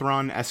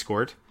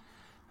Escort.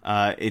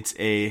 It's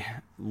a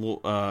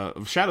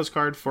Shadows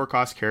card,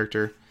 4-cost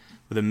character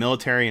with a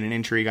military and an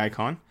intrigue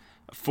icon.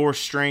 4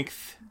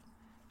 strength,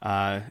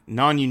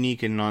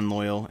 non-unique and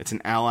non-loyal. It's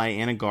an ally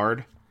and a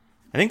guard.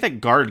 I think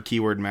that guard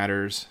keyword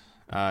matters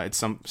at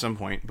some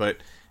point, but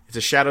it's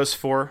a Shadows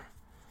 4,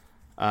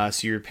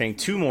 so you're paying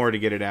 2 more to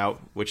get it out,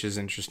 which is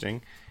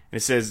interesting. And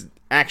it says,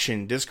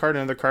 action, discard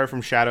another card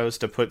from Shadows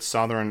to put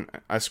Southron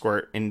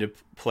Escort into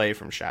play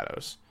from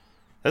Shadows.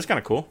 That's kind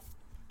of cool.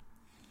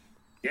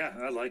 Yeah,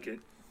 I like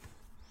it.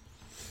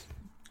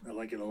 I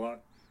like it a lot.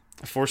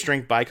 A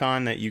 4-strength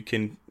Bicon that you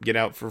can get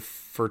out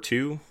for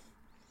 2.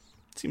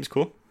 Seems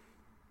cool.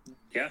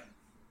 Yeah,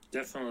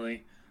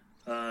 definitely.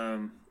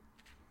 I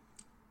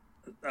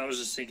was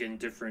just thinking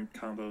different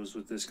combos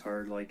with this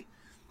card. Like,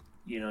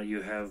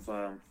 you have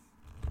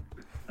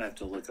I have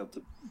to look up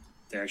the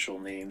actual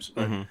names,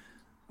 but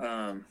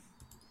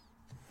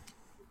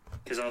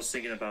because I was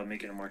thinking about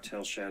making a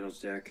Martell Shadows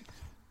deck,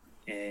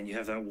 and you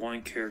have that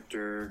one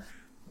character.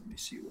 Let me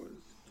see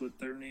what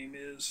their name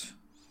is.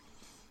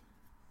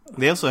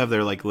 They also have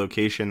their like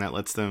location that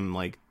lets them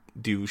like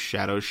do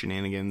shadow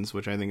shenanigans,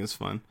 which I think is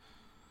fun.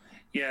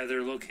 Yeah,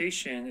 their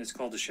location is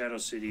called the Shadow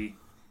City,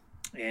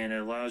 and it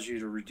allows you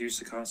to reduce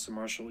the cost to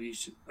marshal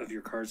each of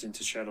your cards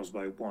into shadows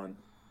by 1.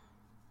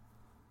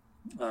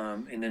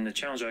 And then the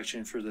challenge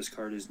action for this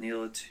card is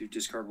kneel it to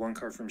discard 1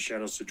 card from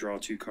shadows to draw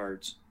 2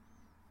 cards.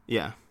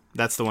 Yeah,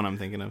 that's the one I'm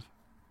thinking of.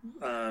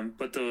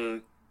 But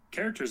the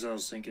characters I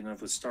was thinking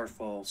of was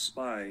Starfall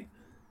Spy,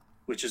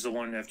 which is the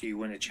one after you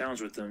win a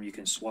challenge with them, you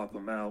can swap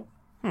them out,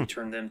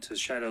 turn them to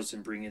shadows,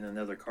 and bring in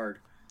another card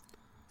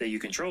that you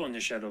control in the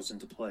shadows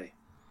into play.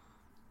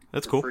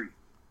 That's cool. Free,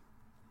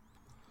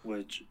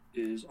 which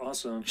is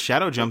awesome.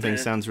 Shadow jumping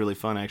sounds really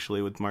fun,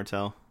 actually, with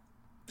Martell.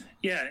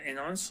 Yeah, and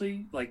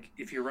honestly, like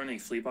if you're running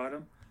Flea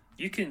Bottom,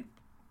 you can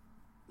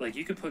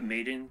put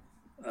Maiden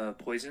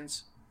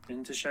poisons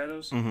into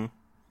shadows,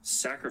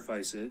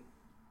 sacrifice it,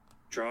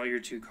 draw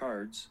your 2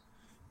 cards,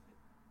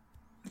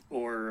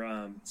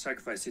 or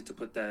sacrifice it to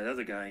put that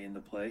other guy into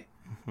play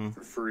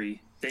for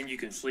free. Then you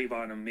can Flea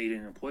Bottom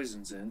Maiden and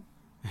poisons in.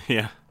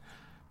 Yeah.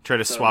 Try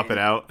to swap it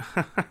out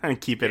and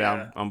keep it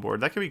out on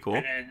board. That could be cool.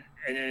 And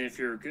then if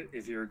you're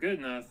good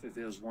enough, if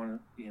it was one,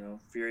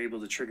 if you're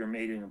able to trigger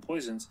Maiden and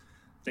poisons,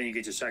 then you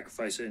get to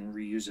sacrifice it and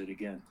reuse it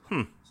again.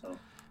 So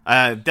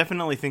I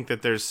definitely think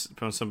that there's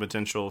some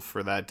potential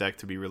for that deck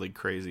to be really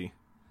crazy.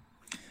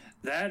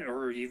 That,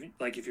 or even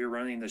like if you're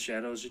running the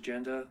Shadows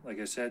agenda, like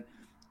I said,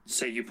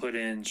 say you put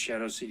in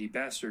Shadow City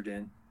Bastard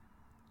in,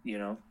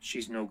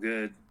 she's no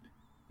good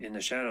in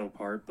the shadow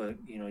part, but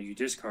you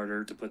discard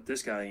her to put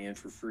this guy in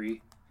for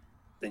free.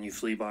 Then you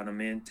Flea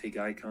Bottom in, take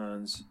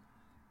icons.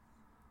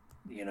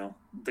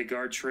 The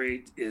guard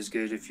trait is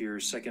good if you're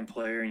a second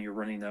player and you're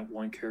running that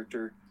one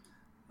character.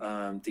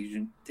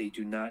 They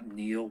do not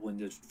kneel when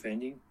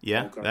defending.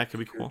 Yeah, that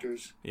could be cool.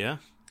 Yeah.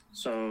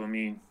 So, I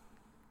mean,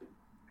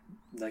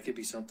 that could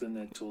be something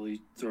that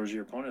totally throws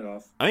your opponent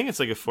off. I think it's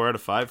like a 4 out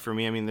of 5 for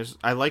me. I mean,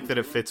 I like that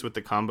it fits with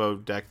the combo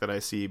deck that I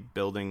see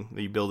building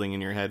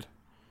in your head.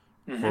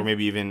 Or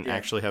maybe even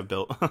actually have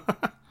built.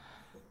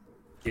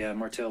 Yeah,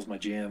 Martell's my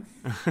jam.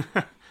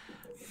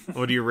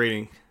 What are you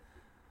rating?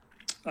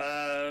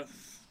 I'm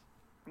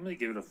going to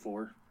give it a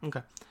 4.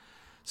 Okay.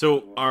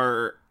 So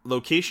our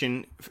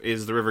location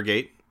is the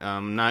Rivergate.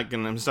 I'm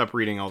going to stop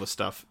reading all the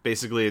stuff.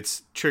 Basically,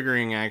 its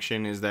triggering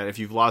action is that if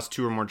you've lost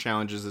 2 or more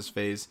challenges this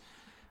phase,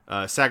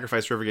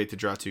 sacrifice Rivergate to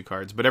draw 2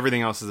 cards. But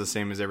everything else is the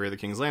same as every other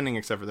King's Landing,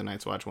 except for the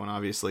Night's Watch one,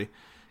 obviously.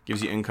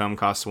 Gives you income,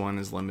 costs 1,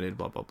 is limited,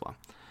 blah, blah, blah.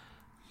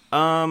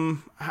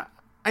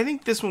 I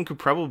think this one could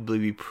probably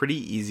be pretty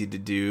easy to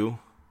do.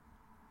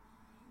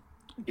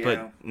 Yeah.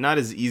 But not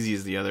as easy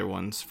as the other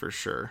ones, for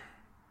sure.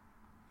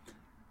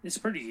 It's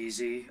pretty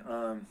easy.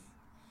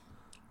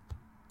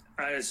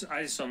 I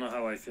just don't know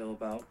how I feel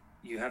about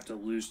you have to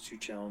lose 2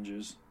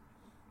 challenges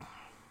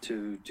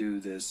to do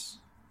this.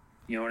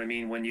 You know what I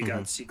mean? When you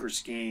got Secret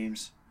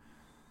Schemes.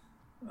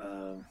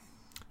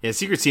 Yeah,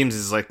 Secret Schemes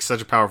is like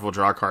such a powerful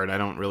draw card. I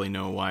don't really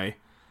know why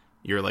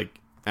you're like,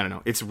 I don't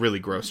know. It's a really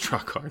gross draw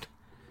card.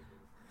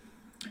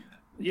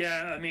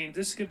 Yeah, I mean,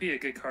 this could be a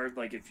good card,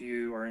 like if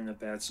you are in a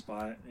bad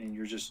spot and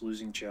you're just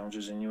losing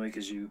challenges anyway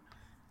because you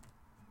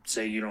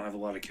say you don't have a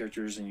lot of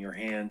characters in your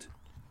hand.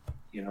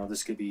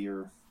 This could be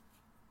your,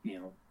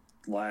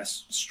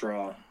 last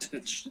straw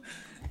to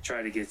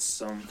try to get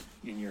some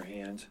in your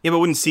hand. Yeah, but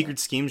wouldn't Secret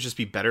Schemes just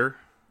be better?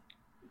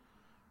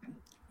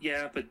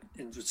 Yeah, but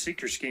in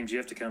Secret Schemes, you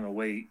have to kind of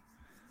wait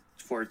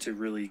for it to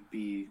really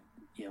be,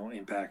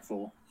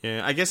 impactful.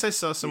 Yeah, I guess I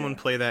saw someone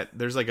play that.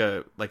 There's like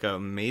a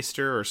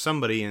maester or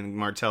somebody in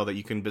Martell that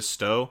you can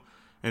bestow,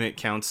 and it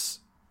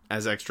counts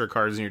as extra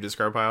cards in your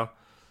discard pile,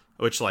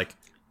 which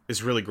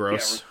is really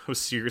gross with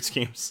Secret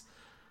Schemes.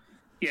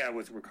 Yeah,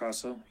 with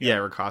Ricasso. Yeah,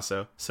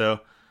 Ricasso.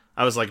 So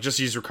I was like, just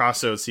use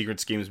Ricasso.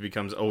 Secret Schemes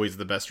becomes always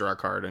the best draw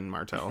card in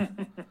Martell.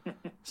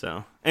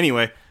 So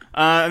anyway,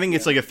 I think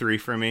it's like a 3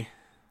 for me.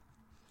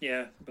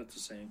 Yeah, about the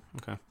same.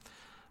 Okay.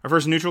 Our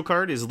first neutral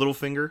card is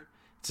Littlefinger.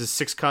 It's a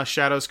 6-cost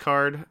Shadows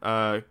card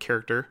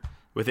character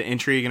with an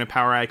intrigue and a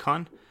power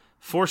icon.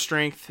 4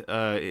 strength.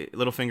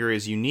 Littlefinger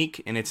is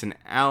unique, and it's an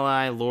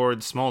ally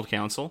Lord Small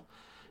Council.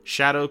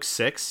 Shadow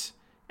 6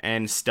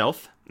 and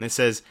stealth. And it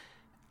says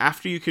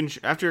after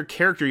a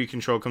character you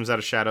control comes out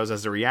of Shadows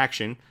as a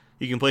reaction,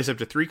 you can place up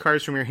to 3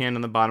 cards from your hand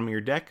on the bottom of your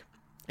deck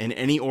in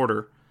any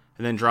order,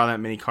 and then draw that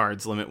many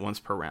cards. Limit once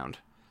per round.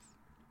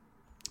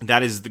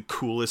 That is the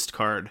coolest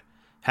card.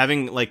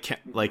 Having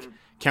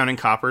counting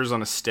coppers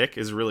on a stick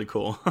is really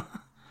cool.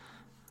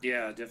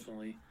 Yeah,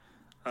 definitely.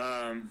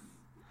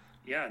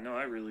 Yeah, no,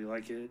 I really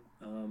like it.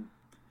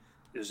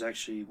 It was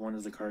actually one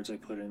of the cards I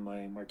put in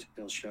my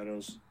Martell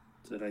Shadows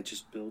that I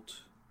just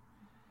built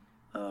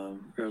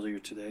earlier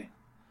today,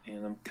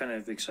 and I'm kind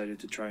of excited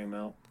to try him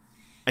out.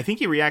 I think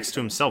he reacts to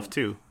himself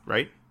too,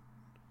 right?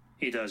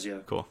 He does, yeah.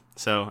 Cool.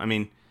 So, I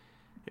mean,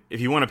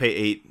 If you want to pay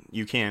 8,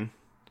 you can.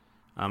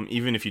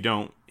 Even if you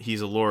don't,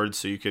 he's a lord,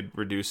 so you could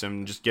reduce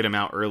him, just get him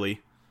out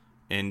early,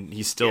 and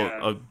he's still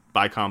a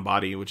Bicom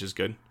body, which is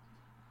good.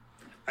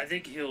 I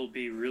think he'll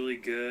be really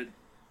good.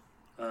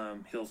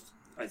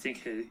 I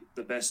think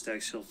the best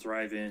decks he'll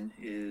thrive in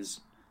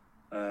is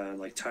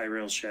like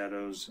Tyrell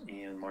Shadows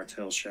and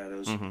Martell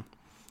Shadows. Mm-hmm.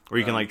 Or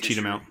you can cheat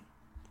him out.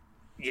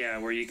 Yeah,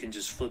 where you can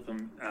just flip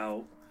him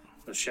out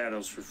of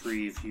Shadows for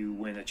free if you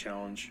win a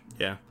challenge.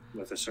 Yeah.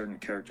 With a certain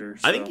character.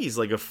 So. I think he's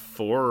like a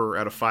 4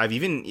 out of 5,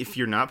 even if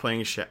you're not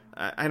playing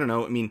I don't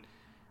know. I mean,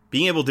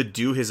 being able to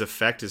do his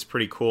effect is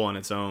pretty cool on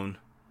its own.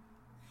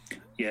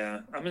 Yeah,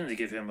 I'm going to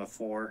give him a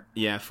 4.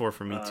 Yeah, 4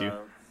 for me too.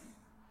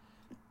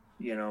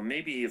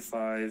 Maybe a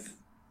 5.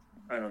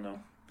 I don't know.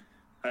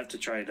 I have to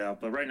try it out,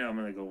 but right now I'm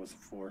going to go with a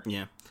 4.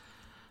 Yeah.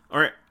 All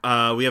right.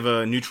 We have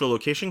a neutral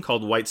location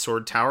called White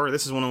Sword Tower.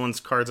 This is one of the ones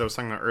cards I was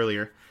talking about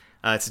earlier.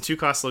 It's a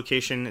 2-cost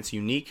location. It's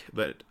unique,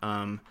 but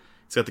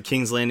it's got the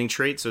King's Landing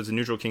trait, so it's a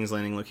neutral King's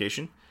Landing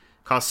location.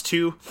 Costs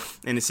 2,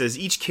 and it says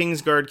each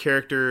Kingsguard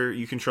character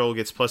you control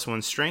gets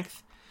 +1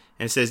 strength.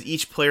 And it says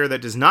each player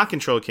that does not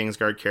control a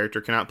Kingsguard character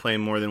cannot play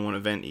more than one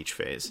event each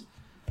phase.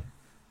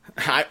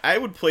 I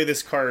would play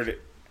this card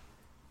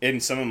in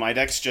some of my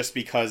decks just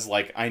because,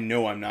 I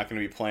know I'm not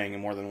going to be playing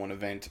in more than one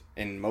event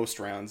in most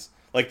rounds.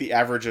 The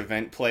average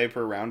event play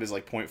per round is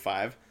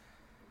 0.5.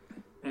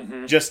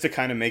 Mm-hmm. Just to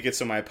kind of make it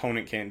so my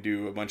opponent can't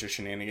do a bunch of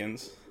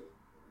shenanigans.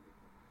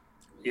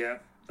 Yeah,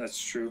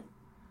 that's true.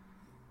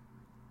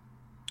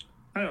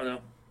 I don't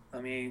know. I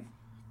mean,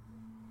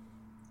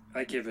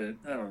 I give it,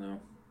 I don't know.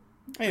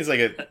 I think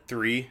it's a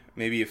 3,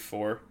 maybe a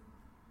 4.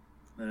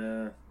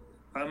 I'm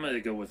going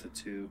to go with a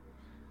 2.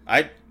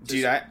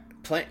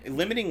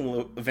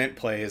 Limiting event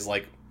play is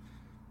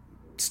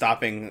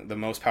stopping the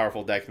most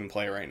powerful deck in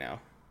play right now.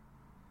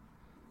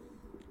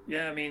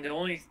 Yeah, I mean, I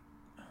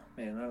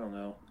don't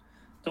know.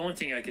 The only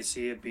thing I could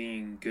see it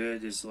being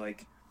good is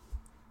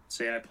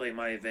say I play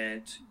my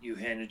event, you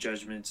hand a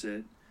judgment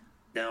that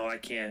now I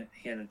can't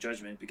hand a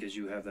judgment because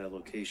you have that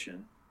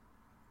location.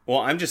 Well,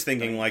 I'm just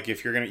thinking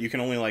if you're you can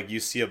only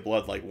use Sea of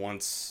Blood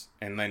once,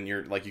 and then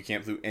you're you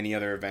can't do any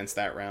other events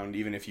that round,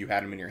 even if you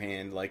had them in your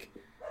hand,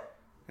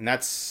 and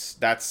that's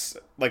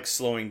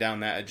slowing down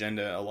that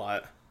agenda a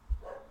lot.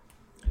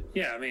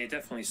 Yeah, I mean, it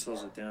definitely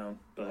slows it down,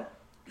 but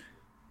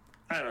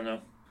I don't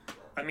know.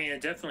 I mean,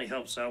 it definitely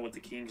helps out with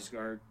the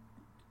Kingsguard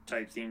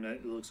type theme that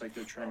it looks like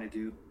they're trying to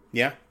do.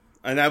 Yeah,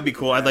 and that would be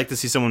cool. I'd like to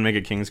see someone make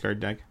a Kingsguard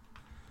deck.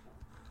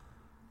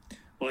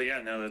 Well,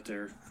 yeah, now that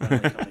they're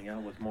finally coming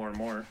out with more and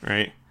more.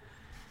 Right.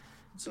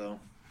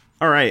 So.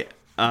 All right.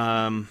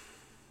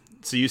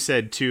 So you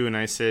said 2 and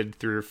I said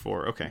 3 or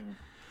 4. Okay.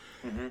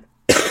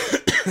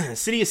 Mm-hmm.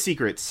 City of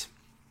Secrets.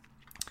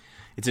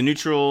 It's a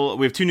neutral.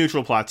 We have 2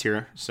 neutral plots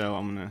here, so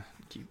I'm going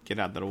to get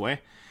out of that way.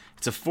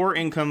 It's a 4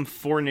 income,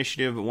 4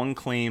 initiative, 1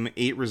 claim,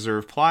 8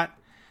 reserve plot.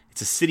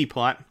 It's a city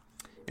plot.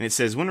 And it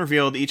says, when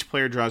revealed, each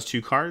player draws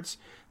 2 cards.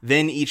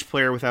 Then each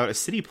player without a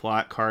city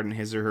plot card in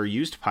his or her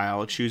used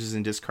pile chooses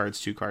and discards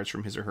 2 cards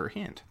from his or her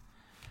hand.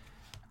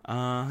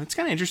 It's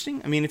kind of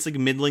interesting. I mean, it's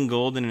middling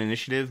gold in an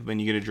initiative, but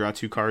you get to draw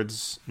 2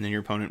 cards, and then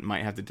your opponent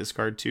might have to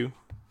discard 2.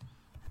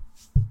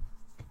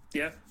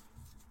 Yeah,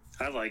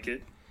 I like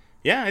it.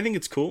 Yeah, I think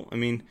it's cool. I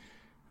mean,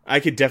 I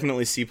could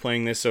definitely see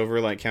playing this over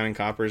Counting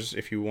Coppers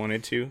if you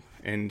wanted to,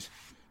 and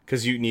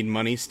because you need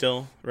money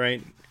still,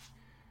 right?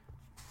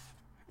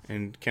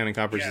 And Counting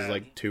Coppers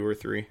is 2 or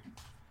 3.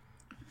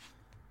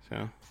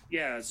 So.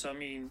 Yeah, so I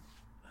mean,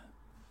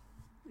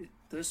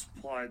 this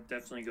plot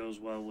definitely goes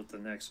well with the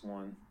next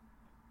one.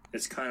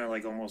 It's kind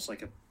of almost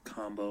like a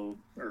combo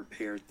or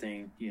paired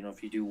thing.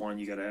 If you do one,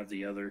 you got to have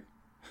the other.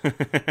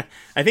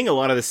 I think a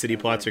lot of the city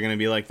plots are going to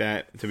be like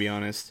that, to be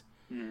honest.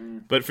 Mm-hmm.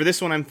 But for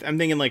this one, I'm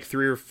thinking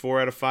 3 or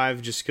 4 out of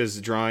 5, just because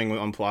drawing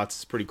on plots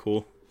is pretty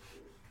cool.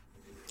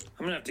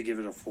 I'm gonna have to give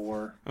it a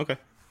 4. Okay.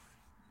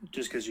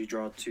 Just because you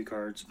draw 2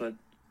 cards, but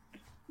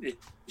it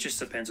just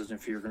depends on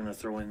if you're gonna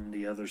throw in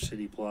the other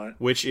city plot,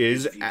 which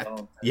is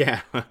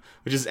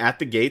which is at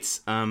the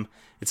gates.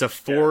 It's a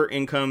 4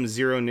 income,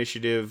 0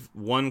 initiative,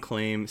 1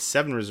 claim,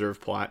 7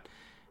 reserve plot.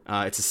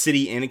 It's a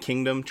city and a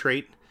kingdom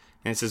trait.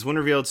 And it says, when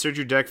revealed, search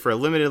your deck for a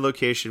limited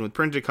location with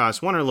printed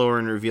cost 1 or lower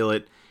and reveal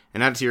it,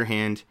 and add it to your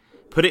hand.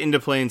 Put it into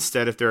play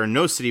instead if there are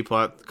no city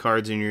plot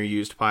cards in your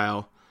used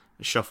pile.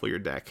 And shuffle your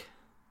deck.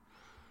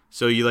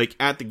 So you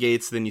at the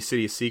gates, then you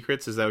City of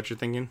Secrets? Is that what you're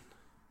thinking?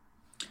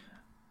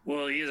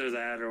 Well, either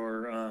that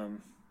or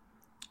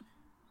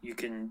you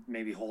can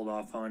maybe hold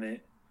off on it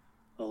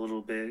a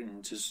little bit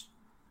and just...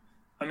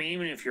 I mean,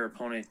 even if your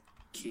opponent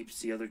keeps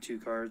the other 2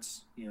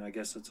 cards, I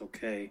guess that's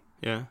okay.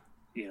 Yeah.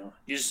 You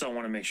just don't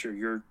want to make sure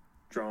you're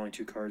drawing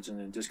 2 cards and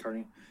then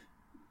discarding.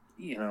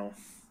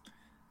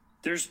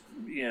 There's,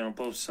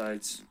 both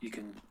sides you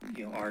can,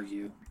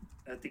 argue.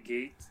 At the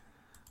gate,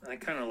 I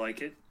kind of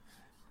like it.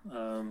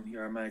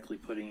 You're automatically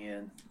putting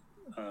in...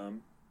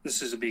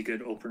 this is a be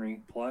good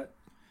opening plot.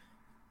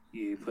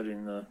 You put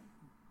in a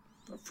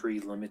free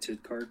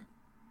limited card.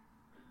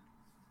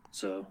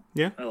 So,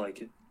 yeah, I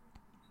like it.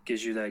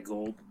 Gives you that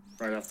gold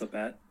right off the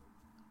bat.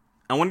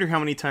 I wonder how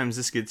many times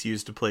this gets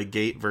used to play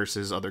Gate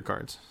versus other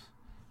cards.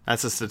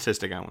 That's a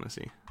statistic I want to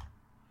see.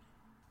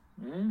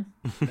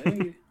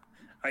 Maybe.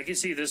 I can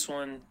see this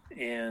one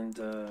and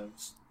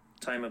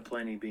Time of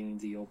Plenty being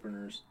the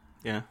openers.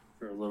 Yeah.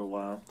 For a little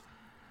while.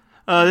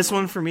 This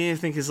one for me, I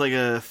think, is like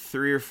a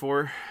 3 or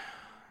 4.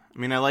 I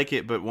mean, I like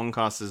it, but one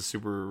cost is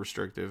super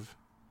restrictive.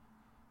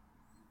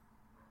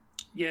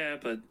 Yeah,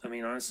 but I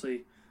mean,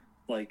 honestly,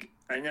 like,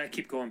 I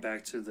keep going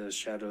back to the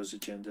Shadows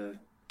Agenda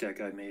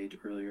deck I made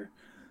earlier.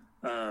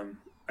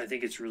 I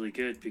think it's really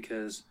good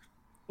because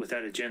with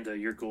that agenda,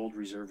 your gold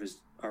reserve is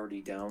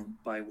already down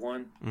by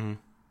 1. Mm-hmm.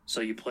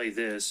 So you play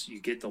this, you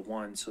get the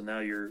 1, so now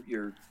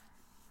you're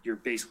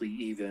basically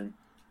even.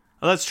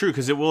 Oh, that's true,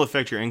 because it will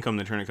affect your income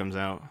the turn it comes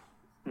out.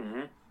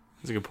 Mm-hmm.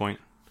 That's a good point.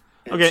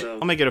 And okay, so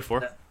I'll make it a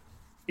 4.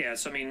 Yeah,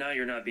 so I mean, now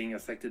you're not being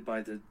affected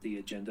by the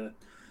agenda.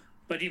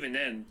 But even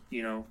then,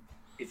 you know,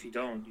 if you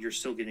don't, you're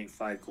still getting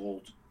 5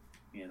 gold,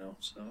 you know,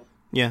 so.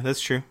 Yeah,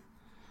 that's true.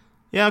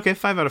 Yeah, okay,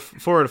 4 out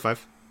of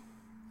 5.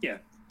 Yeah,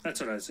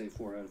 that's what I'd say,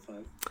 4 out of 5.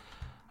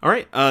 All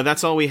right,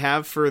 that's all we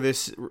have for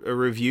this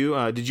review.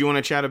 Did you want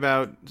to chat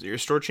about your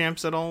store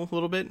champs at all a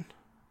little bit?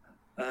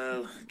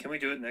 Can we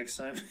do it next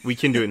time? We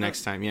can do it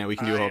next time. Yeah, we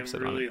can do a whole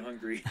episode on it. I'm really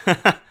hungry.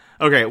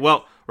 Okay,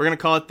 well, we're going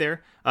to call it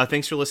there.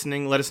 Thanks for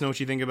listening. Let us know what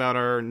you think about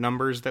our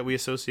numbers that we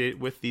associate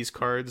with these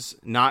cards.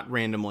 Not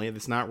randomly.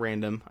 It's not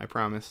random, I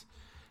promise.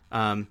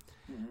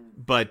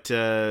 But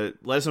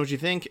let us know what you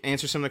think.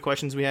 Answer some of the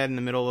questions we had in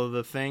the middle of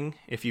the thing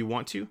if you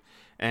want to.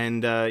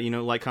 And,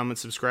 like, comment,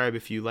 subscribe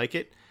if you like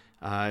it.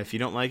 If you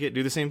don't like it,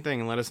 do the same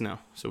thing and let us know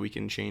so we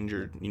can change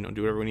or,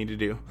 do whatever we need to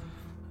do.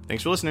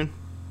 Thanks for listening.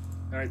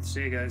 All right,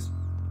 see you guys.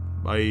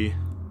 Bye.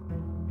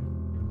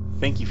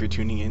 Thank you for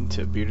tuning in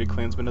to Bearded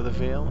Clansmen of the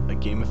Vale, a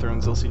Game of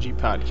Thrones LCG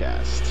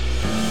podcast.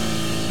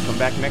 Come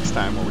back next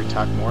time where we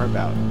talk more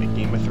about the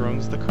Game of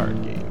Thrones the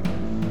card game.